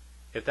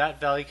 If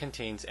that value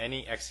contains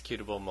any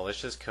executable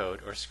malicious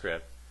code or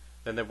script,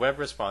 then the web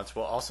response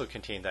will also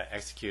contain that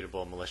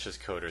executable malicious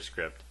code or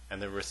script,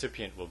 and the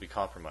recipient will be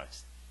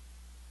compromised.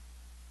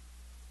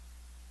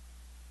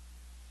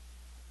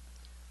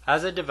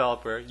 As a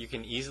developer, you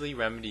can easily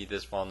remedy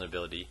this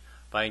vulnerability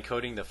by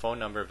encoding the phone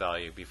number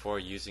value before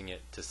using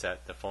it to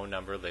set the phone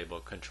number label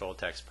control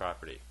text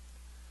property.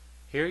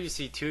 Here you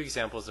see two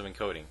examples of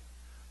encoding,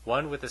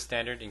 one with a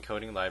standard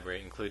encoding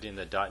library included in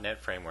the .NET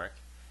framework,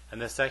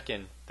 and the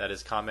second that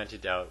is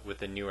commented out with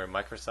the newer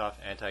Microsoft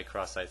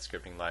Anti-Cross-Site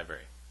Scripting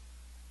Library.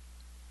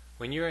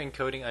 When you are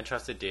encoding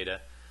untrusted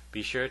data,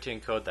 be sure to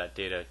encode that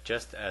data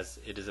just as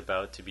it is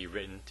about to be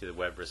written to the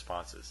web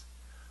responses.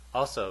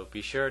 Also,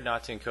 be sure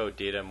not to encode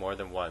data more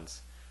than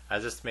once,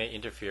 as this may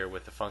interfere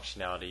with the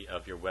functionality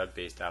of your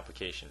web-based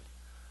application.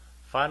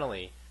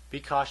 Finally, be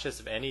cautious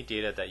of any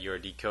data that you are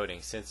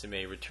decoding since it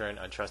may return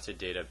untrusted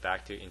data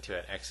back into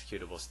an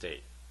executable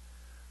state.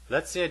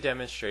 Let's see a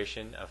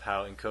demonstration of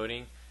how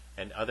encoding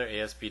and other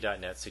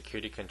ASP.NET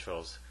security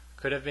controls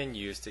could have been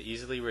used to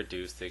easily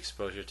reduce the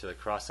exposure to the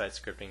cross-site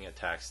scripting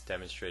attacks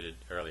demonstrated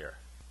earlier.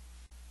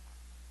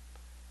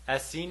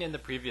 As seen in the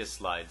previous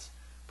slides,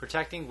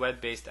 protecting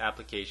web-based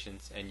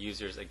applications and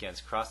users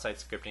against cross-site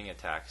scripting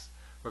attacks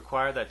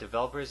require that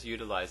developers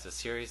utilize a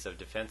series of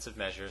defensive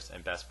measures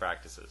and best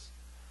practices.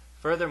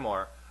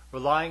 Furthermore,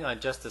 relying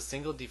on just a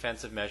single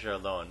defensive measure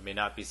alone may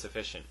not be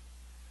sufficient.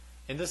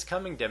 In this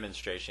coming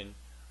demonstration,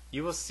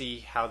 you will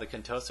see how the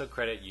Contoso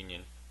Credit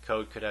Union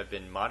code could have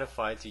been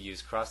modified to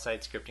use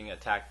cross-site scripting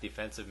attack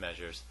defensive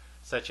measures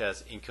such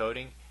as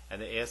encoding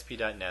and the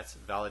ASP.NET's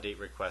validate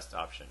request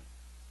option.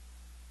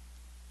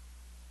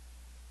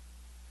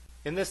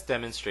 In this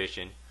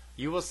demonstration,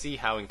 you will see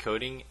how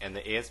encoding and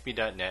the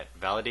ASP.NET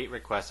Validate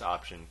Request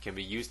option can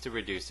be used to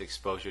reduce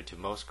exposure to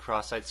most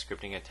cross-site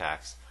scripting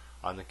attacks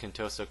on the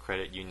Contoso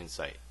Credit Union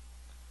site.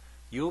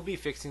 You will be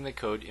fixing the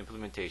code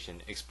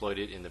implementation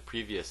exploited in the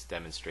previous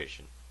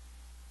demonstration.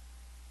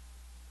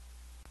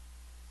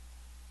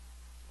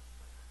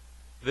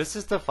 This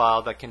is the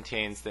file that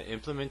contains the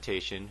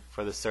implementation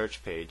for the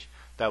search page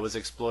that was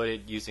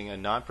exploited using a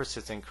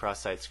non-persistent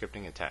cross-site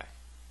scripting attack.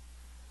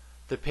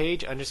 The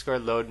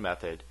page_load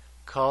method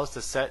calls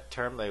the set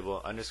term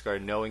label _no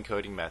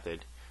encoding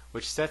method,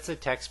 which sets the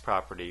text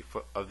property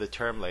of the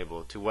term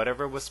label to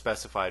whatever was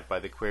specified by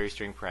the query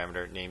string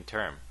parameter named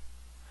term.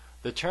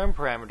 The term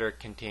parameter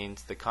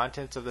contains the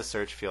contents of the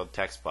search field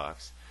text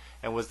box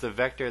and was the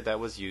vector that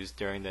was used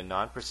during the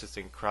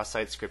non-persistent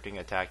cross-site scripting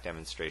attack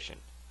demonstration.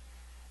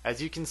 As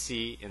you can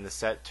see in the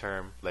set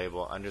term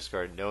label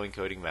 _no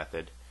encoding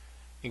method,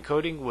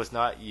 encoding was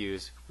not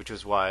used, which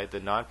was why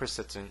the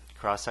non-persistent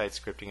cross-site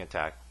scripting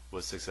attack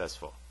was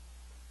successful.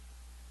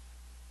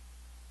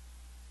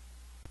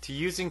 To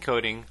use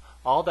encoding,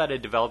 all that a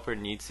developer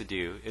needs to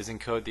do is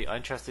encode the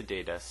untrusted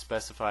data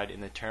specified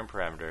in the term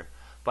parameter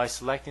by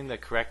selecting the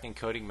correct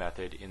encoding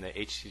method in the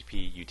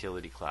HTTP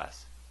utility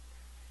class.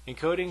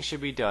 Encoding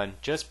should be done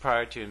just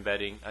prior to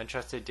embedding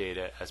untrusted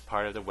data as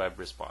part of the web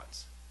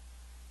response.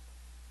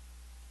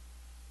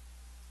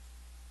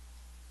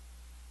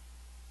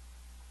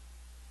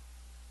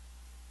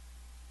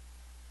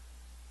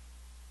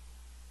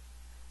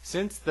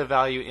 Since the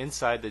value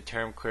inside the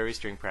term query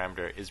string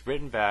parameter is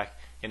written back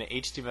in an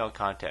HTML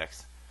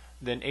context,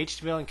 then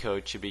HTML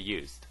encode should be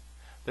used.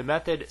 The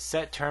method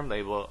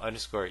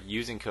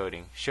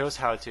setTermLabel_useEncoding shows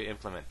how to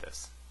implement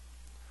this.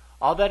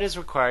 All that is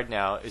required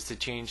now is to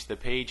change the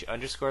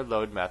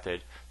page_load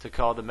method to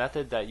call the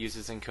method that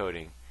uses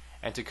encoding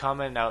and to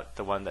comment out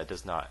the one that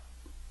does not.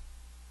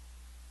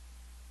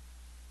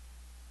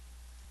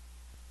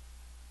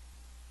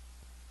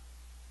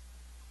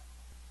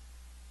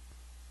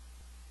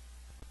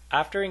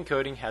 After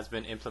encoding has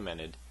been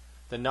implemented,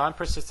 the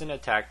non-persistent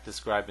attack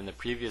described in the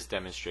previous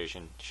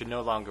demonstration should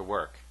no longer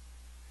work.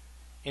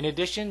 In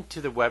addition to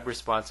the web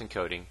response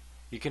encoding,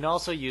 you can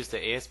also use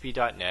the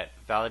ASP.NET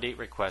Validate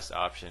Request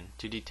option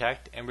to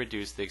detect and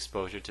reduce the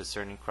exposure to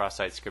certain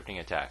cross-site scripting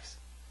attacks.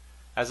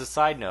 As a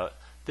side note,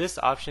 this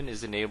option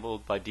is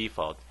enabled by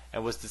default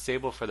and was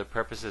disabled for the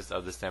purposes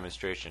of this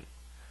demonstration.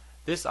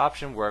 This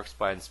option works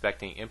by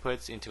inspecting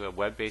inputs into a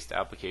web-based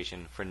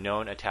application for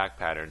known attack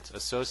patterns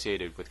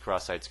associated with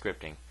cross-site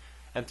scripting,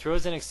 and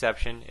throws an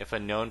exception if a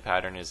known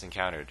pattern is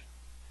encountered.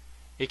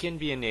 It can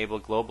be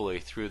enabled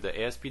globally through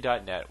the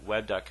ASP.NET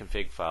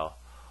web.config file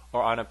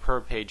or on a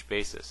per-page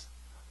basis.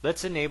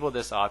 Let's enable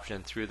this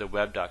option through the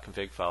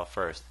web.config file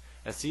first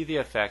and see the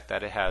effect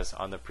that it has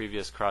on the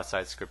previous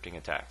cross-site scripting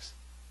attacks.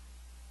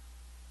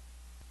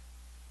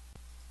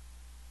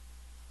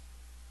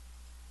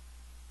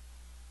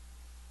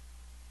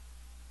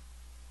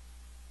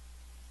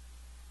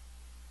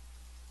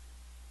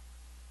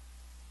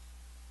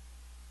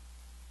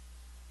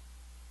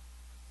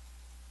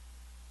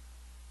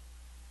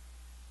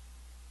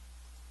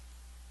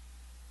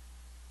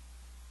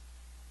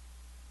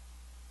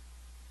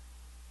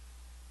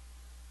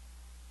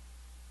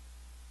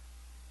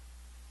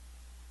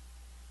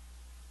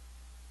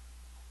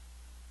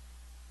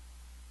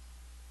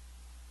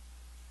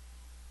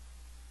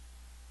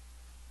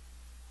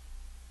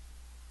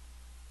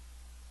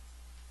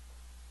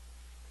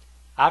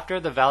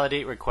 After the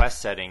validate request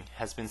setting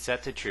has been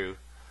set to true,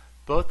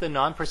 both the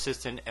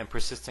non-persistent and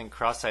persistent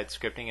cross-site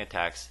scripting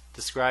attacks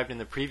described in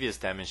the previous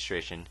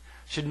demonstration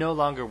should no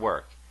longer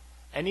work.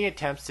 Any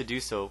attempts to do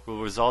so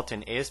will result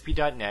in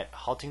ASP.NET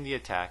halting the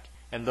attack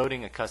and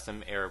loading a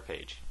custom error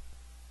page.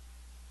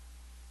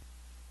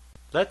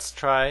 Let's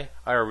try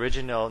our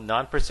original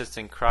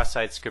non-persistent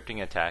cross-site scripting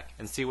attack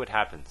and see what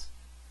happens.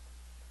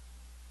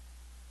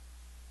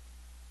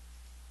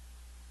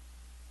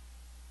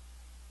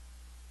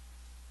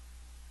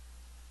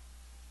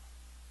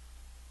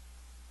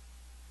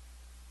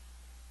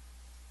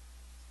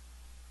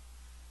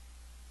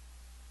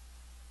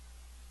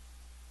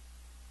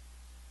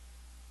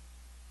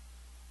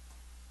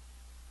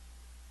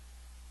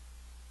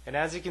 And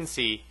as you can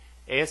see,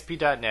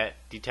 ASP.NET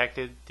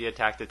detected the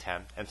attack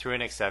attempt and threw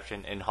an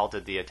exception and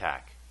halted the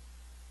attack.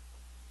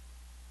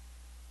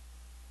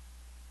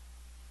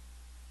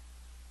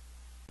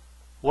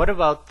 What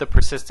about the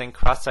persistent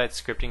cross-site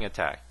scripting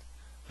attack?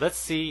 Let's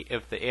see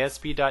if the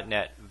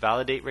ASP.NET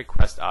Validate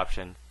Request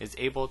option is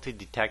able to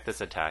detect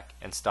this attack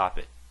and stop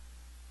it.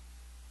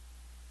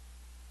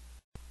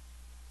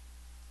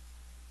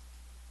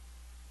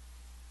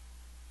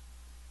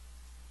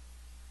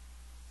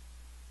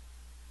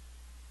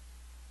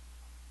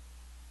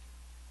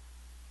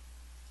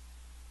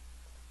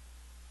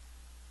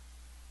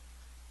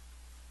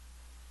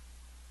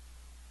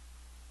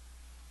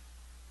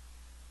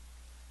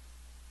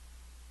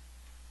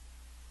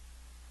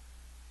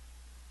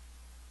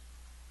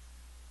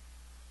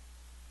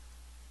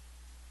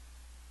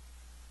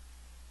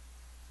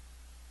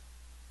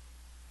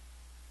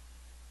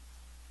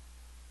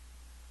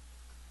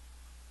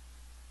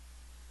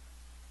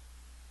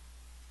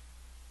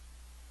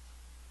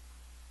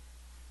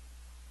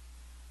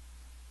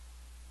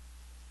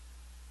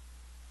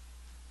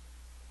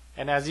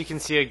 And as you can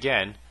see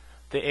again,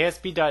 the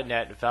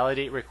ASP.NET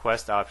Validate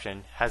Request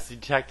option has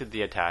detected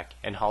the attack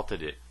and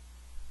halted it.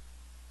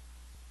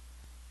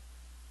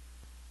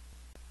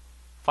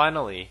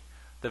 Finally,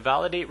 the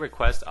Validate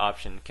Request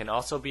option can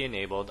also be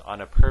enabled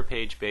on a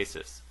per-page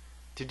basis.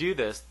 To do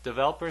this,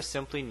 developers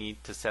simply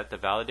need to set the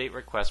Validate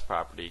Request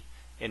property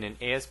in an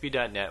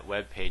ASP.NET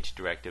Web Page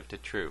directive to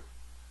true.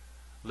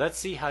 Let's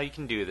see how you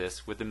can do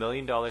this with the $1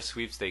 Million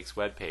Sweepstakes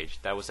web page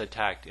that was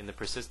attacked in the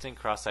persistent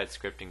cross-site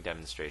scripting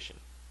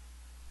demonstration.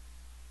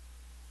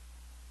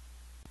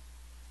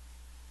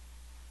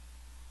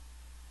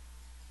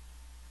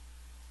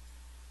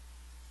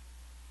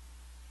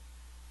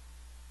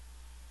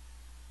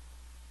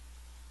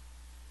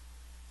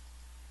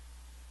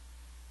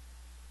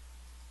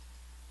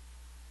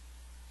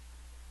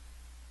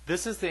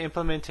 This is the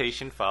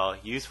implementation file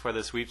used for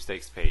the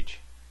sweepstakes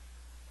page.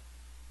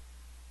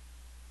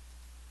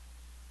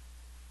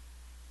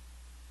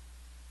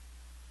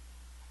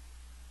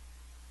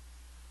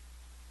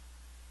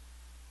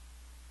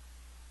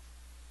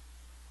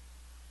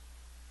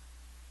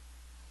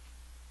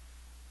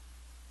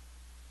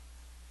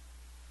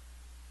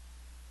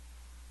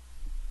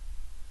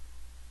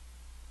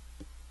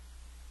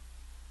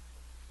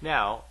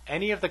 Now,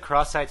 any of the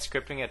cross-site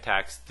scripting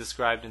attacks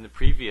described in the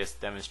previous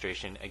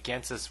demonstration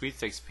against the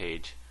sweepstakes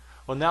page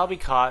will now be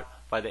caught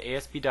by the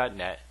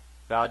ASP.NET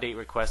Validate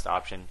Request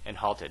option and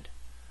halted.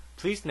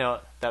 Please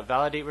note that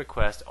Validate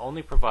Request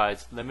only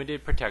provides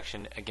limited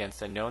protection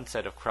against a known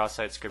set of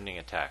cross-site scripting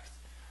attacks.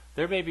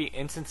 There may be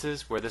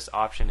instances where this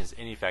option is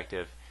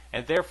ineffective,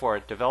 and therefore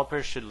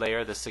developers should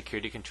layer the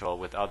security control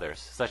with others,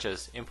 such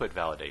as input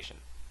validation.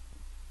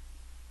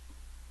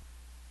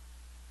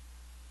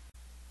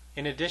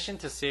 In addition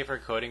to safer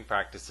coding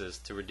practices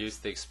to reduce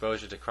the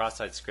exposure to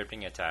cross-site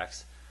scripting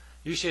attacks,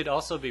 you should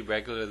also be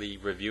regularly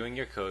reviewing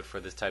your code for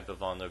this type of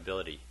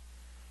vulnerability.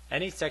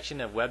 Any section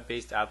of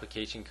web-based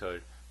application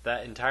code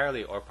that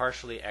entirely or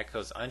partially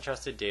echoes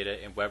untrusted data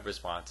in web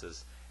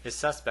responses is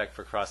suspect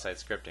for cross-site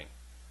scripting.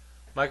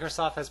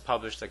 Microsoft has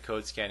published a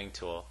code scanning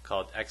tool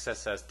called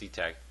XSS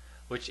Detect,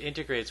 which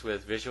integrates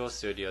with Visual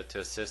Studio to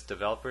assist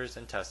developers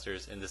and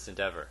testers in this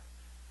endeavor.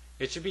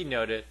 It should be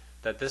noted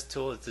that this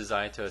tool is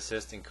designed to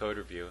assist in code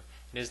review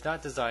and is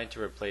not designed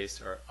to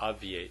replace or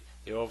obviate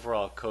the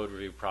overall code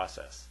review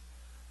process.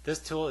 This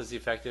tool is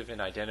effective in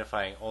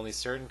identifying only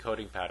certain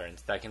coding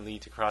patterns that can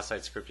lead to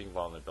cross-site scripting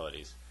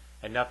vulnerabilities,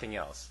 and nothing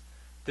else.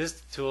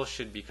 This tool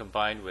should be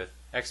combined with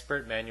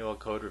expert manual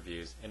code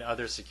reviews and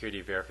other security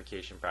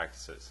verification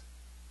practices.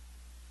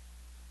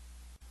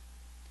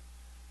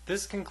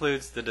 This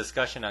concludes the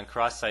discussion on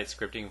cross-site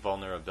scripting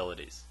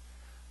vulnerabilities.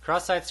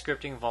 Cross-site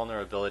scripting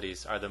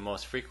vulnerabilities are the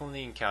most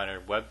frequently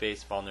encountered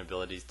web-based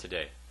vulnerabilities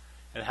today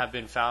and have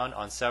been found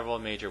on several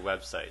major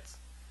websites.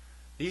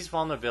 These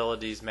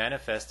vulnerabilities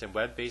manifest in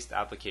web-based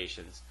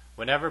applications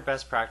whenever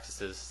best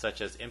practices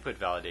such as input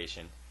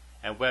validation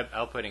and web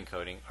output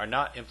encoding are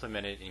not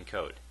implemented in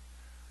code.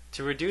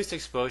 To reduce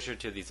exposure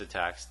to these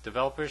attacks,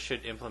 developers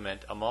should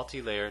implement a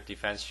multi-layer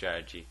defense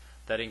strategy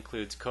that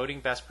includes coding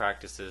best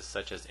practices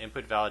such as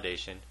input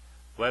validation,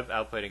 web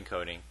output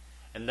encoding,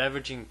 and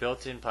leveraging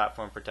built-in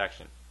platform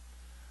protection.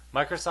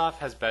 Microsoft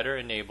has better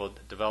enabled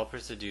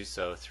developers to do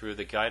so through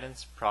the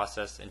guidance,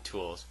 process, and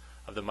tools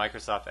of the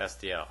Microsoft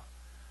SDL.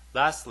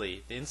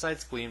 Lastly, the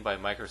insights gleaned by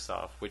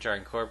Microsoft, which are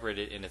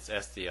incorporated in its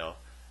SDL,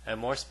 and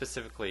more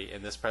specifically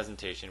in this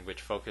presentation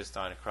which focused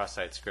on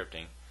cross-site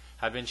scripting,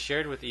 have been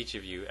shared with each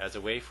of you as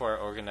a way for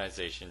our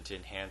organization to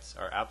enhance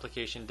our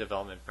application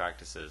development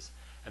practices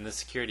and the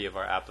security of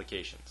our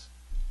applications.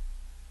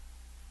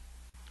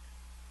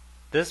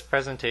 This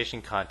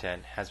presentation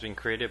content has been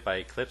created by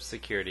Eclipse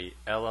Security,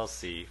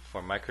 LLC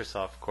for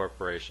Microsoft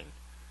Corporation.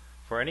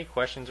 For any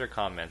questions or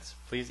comments,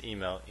 please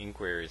email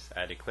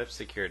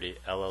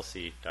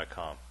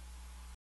inquiries@eclipsesecuritylllc.com.